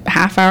sell a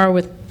half hour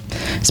with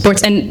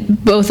sports,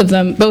 and both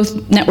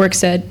networks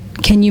said,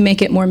 can you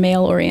make it more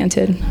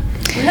male-oriented?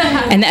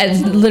 And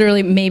that's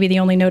literally maybe the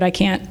only note I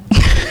can't.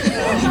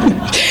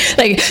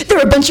 Like, there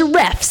are a bunch of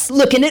refs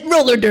looking at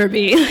roller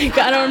derby. Like,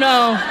 I don't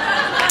know.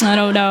 I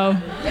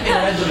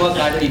read the book,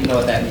 I don't even know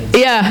what that means.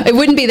 Yeah, it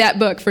wouldn't be that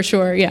book for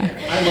sure, yeah.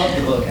 I love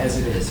the book as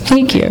it is.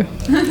 Thank you.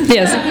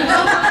 Yes.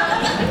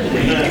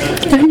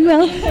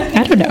 Well,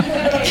 I don't know.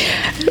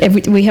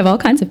 We have all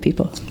kinds of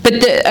people. But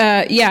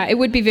yeah, it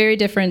would be very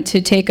different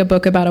to take a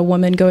book about a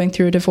woman going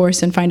through a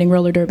divorce and finding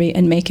roller derby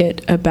and make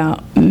it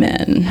about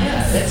men.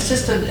 Yeah, it's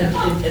just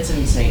it's an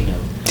insane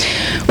note.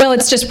 Well,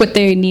 it's just what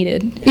they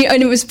needed. Yeah,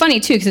 and it was funny,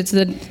 too, because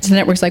the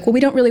network's like, well, we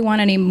don't really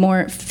want any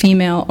more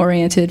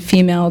female-oriented,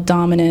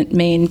 female-dominant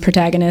main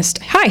protagonist.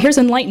 Hi, here's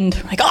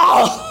Enlightened. Like,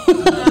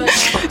 oh!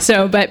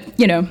 So, but,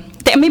 you know,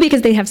 maybe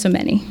because they have so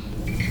many.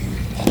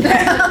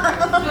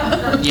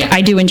 Yeah.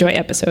 I do enjoy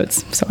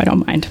episodes, so I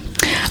don't mind.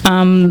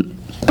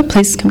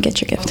 Please come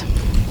get your gift.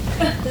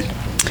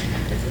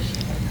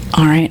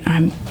 All right,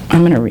 I'm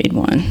going to read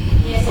one.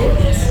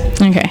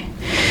 Okay.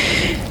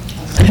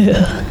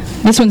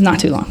 This one's not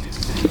too long.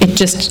 It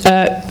just,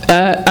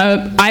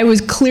 I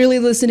was clearly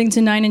listening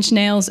to 9 Inch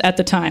Nails at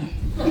the time.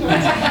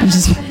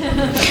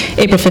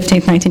 April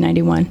 15th,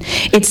 1991.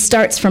 It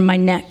starts from my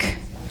neck.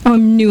 Oh,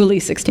 I'm newly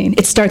 16.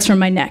 It starts from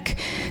my neck.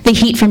 The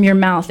heat from your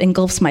mouth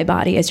engulfs my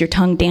body as your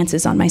tongue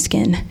dances on my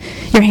skin.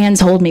 Your hands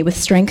hold me with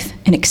strength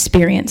and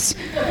experience,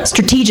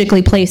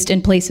 strategically placed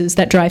in places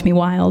that drive me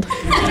wild.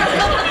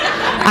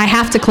 I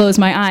have to close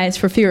my eyes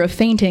for fear of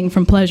fainting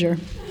from pleasure.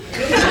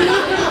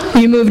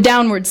 You move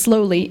downward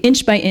slowly,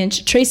 inch by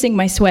inch, tracing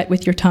my sweat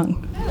with your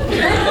tongue.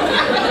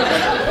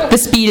 The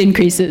speed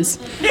increases.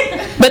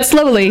 But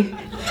slowly,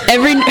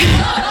 every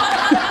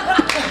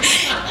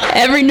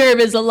nerve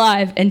is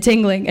alive and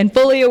tingling and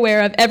fully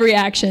aware of every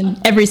action,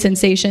 every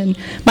sensation.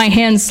 My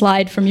hands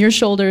slide from your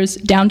shoulders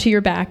down to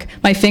your back,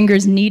 my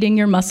fingers kneading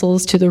your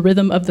muscles to the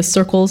rhythm of the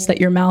circles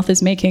that your mouth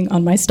is making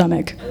on my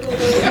stomach.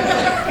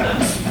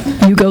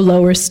 You go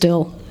lower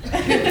still.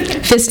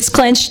 Fists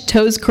clenched,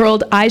 toes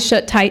curled, eyes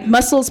shut tight,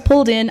 muscles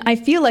pulled in. I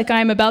feel like I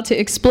am about to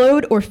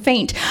explode or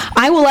faint.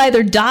 I will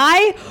either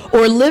die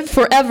or live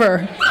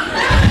forever.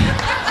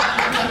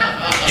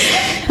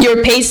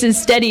 Your pace is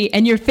steady,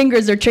 and your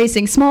fingers are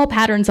tracing small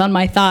patterns on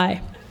my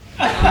thigh.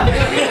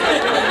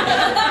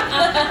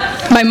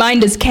 My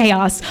mind is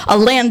chaos, a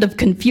land of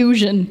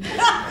confusion.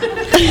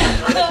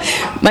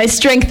 My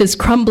strength is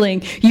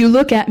crumbling. You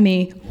look at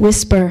me,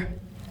 whisper,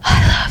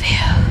 I love you.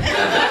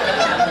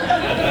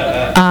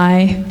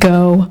 I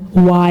go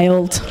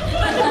wild.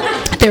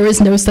 There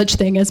is no such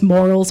thing as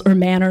morals or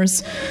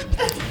manners.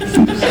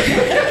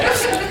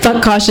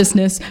 Fuck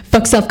cautiousness,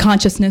 fuck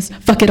self-consciousness,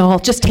 fuck it all.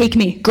 Just take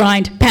me,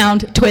 grind,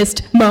 pound,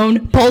 twist,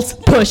 moan, pulse,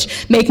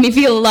 push. Make me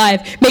feel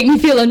alive, make me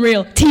feel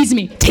unreal. Tease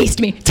me,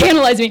 taste me,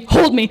 tantalize me,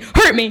 hold me,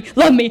 hurt me,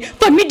 love me.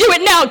 Fuck me, do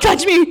it now,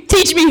 touch me,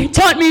 teach me,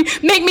 taunt me,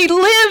 make me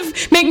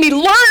live, make me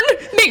learn,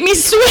 make me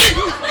sweat,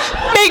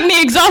 make me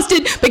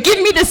exhausted, but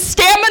give me the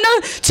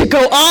stamina to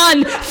go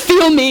on.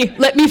 Feel me,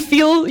 let me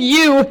feel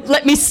you.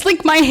 Let me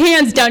slink my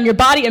hands down your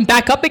body and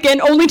back up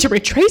again, only to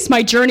retrace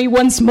my journey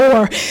once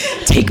more.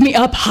 Take me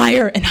up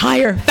higher and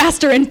higher,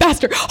 faster and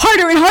faster,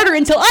 harder and harder,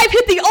 until I've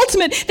hit the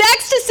ultimate, the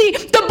ecstasy,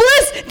 the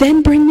bliss.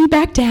 Then bring me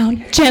back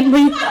down,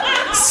 gently,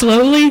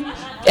 slowly.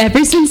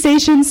 Every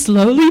sensation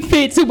slowly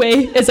fades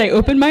away as I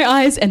open my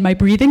eyes and my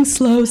breathing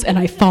slows and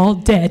I fall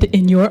dead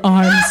in your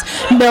arms,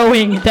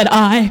 knowing that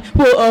I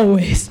will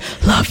always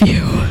love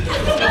you.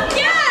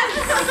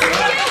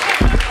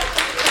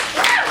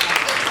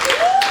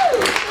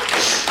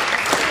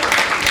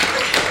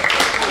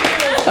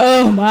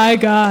 Oh my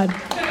God.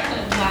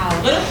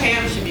 Wow. Little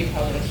Pam should be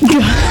published.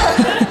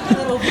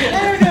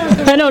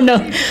 I don't know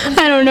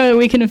that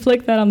we can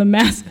inflict that on the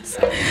masses.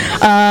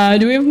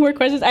 Do we have more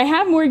questions? I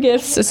have more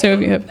gifts, so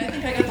if you have... I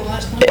think I got the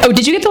last one. Oh,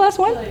 did you get the last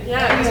one?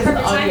 Yeah, it was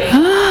perfect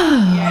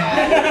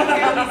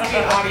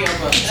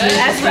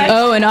timing.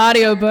 Oh, an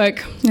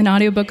audiobook. An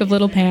audiobook of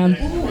Little Pam.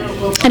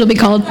 It'll be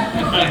called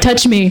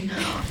Touch Me,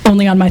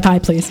 Only on My Thigh,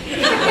 Please.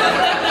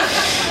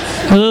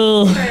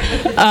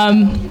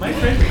 My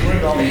friend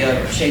recorded all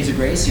the Shades of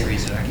Grey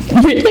series.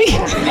 Really?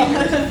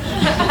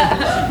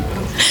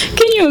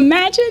 Can you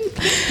imagine?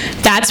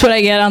 That's what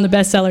I get on the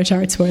bestseller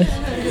charts with.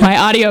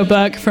 My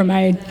audiobook for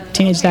my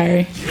teenage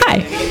diary. Hi.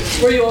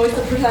 Were you always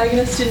the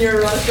protagonist in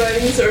your erotic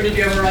writings, or did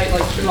you ever write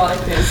like erotic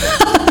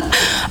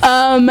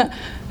fanfic?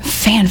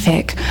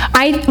 Fanfic.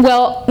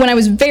 Well, when I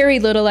was very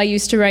little, I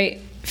used to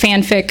write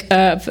fanfic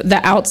of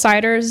The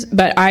Outsiders,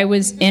 but I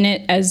was in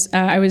it as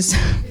I was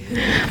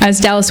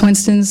Dallas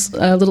Winston's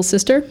little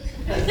sister,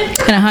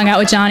 and I hung out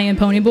with Johnny and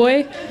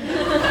Ponyboy,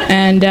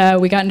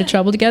 and we got into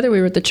trouble together. We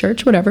were at the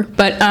church, whatever.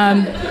 But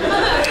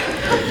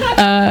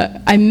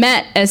I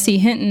met S.E.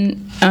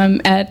 Hinton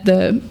at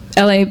the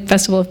LA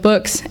Festival of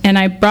Books, and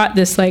I brought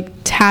this my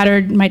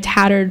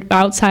tattered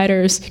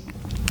Outsiders.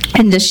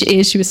 And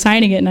she was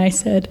signing it, and I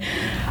said,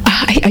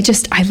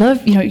 I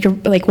love, you're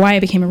like why I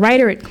became a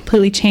writer. It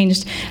completely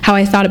changed how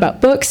I thought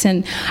about books,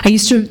 and I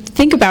used to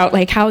think about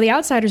like how The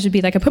Outsiders would be.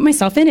 Like I put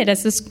myself in it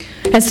as this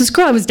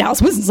girl. I was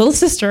Dallas Winston's little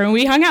sister, and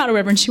we hung out or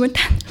whatever. And she went,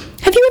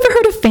 "Have you ever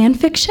heard of fan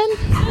fiction?"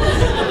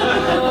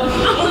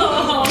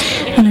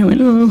 And I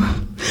went, "Oh,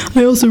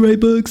 I also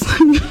write books."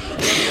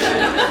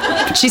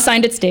 She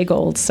signed it Stay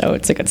Gold, so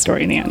it's a good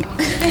story in the end.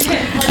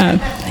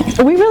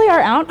 We really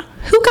are out.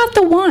 Who got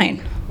the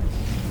wine?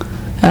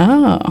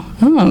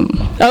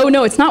 Oh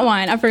no, it's not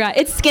wine. I forgot.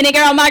 It's Skinny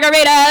Girl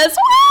Margaritas.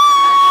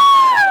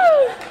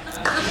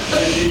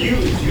 Do you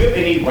have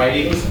any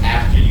writings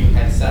after you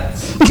had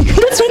sex? We've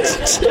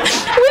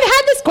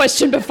had this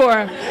question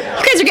before. You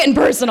guys are getting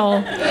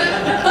personal.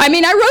 I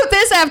mean, I wrote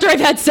this after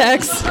I've had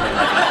sex.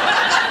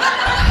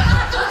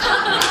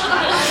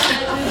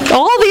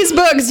 All these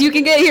books you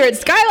can get here at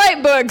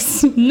Skylight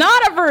Books.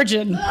 Not a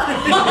virgin.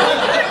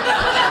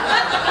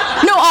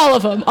 No, all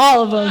of them.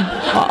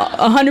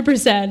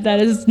 100%.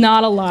 That is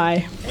not a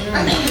lie.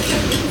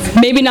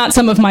 Maybe not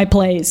some of my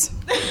plays.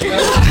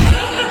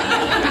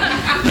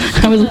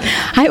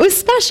 It was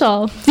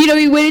special.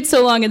 We waited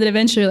so long, and then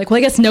eventually you're like, well,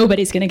 I guess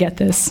nobody's going to get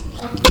this.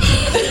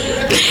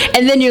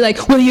 And then you're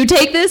like, will you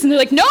take this? And they're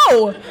like,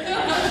 no.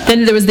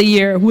 Then there was the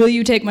year, will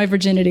you take my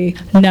virginity?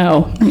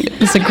 No.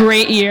 It's a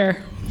great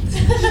year.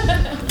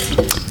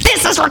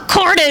 This is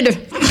recorded.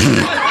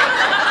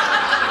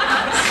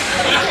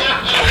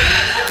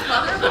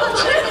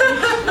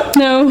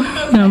 No,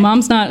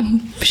 Mom's not.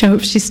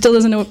 She still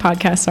doesn't know what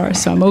podcasts are,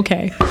 so I'm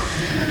okay.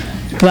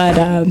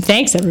 But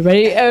thanks,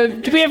 everybody.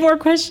 Do we have more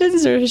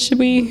questions, or should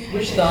we?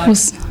 Which thigh?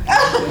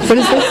 What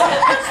is this?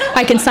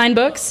 I can sign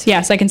books?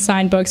 Yes, I can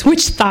sign books.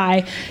 Which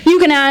thigh? You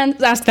can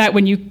ask that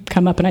when you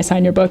come up and I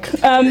sign your book.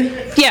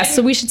 Yes,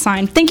 so we should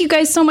sign. Thank you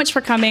guys so much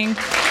for coming.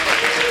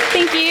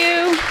 Thank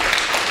you.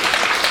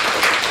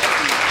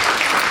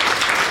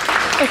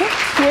 Okay,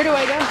 where do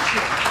I go?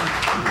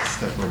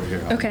 Step over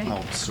here. Okay.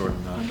 I'll sort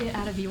them out. I'll get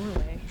out of your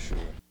way. Sure.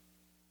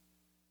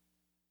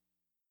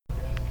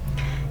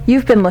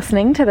 You've been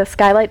listening to the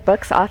Skylight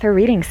Books author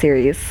reading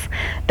series.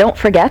 Don't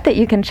forget that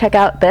you can check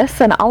out this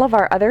and all of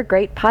our other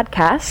great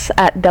podcasts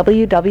at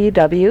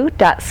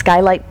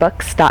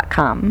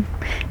www.skylightbooks.com.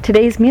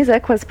 Today's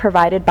music was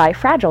provided by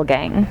Fragile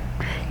Gang.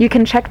 You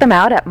can check them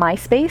out at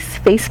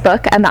MySpace,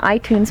 Facebook, and the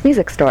iTunes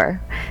Music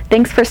Store.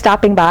 Thanks for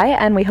stopping by,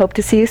 and we hope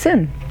to see you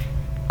soon.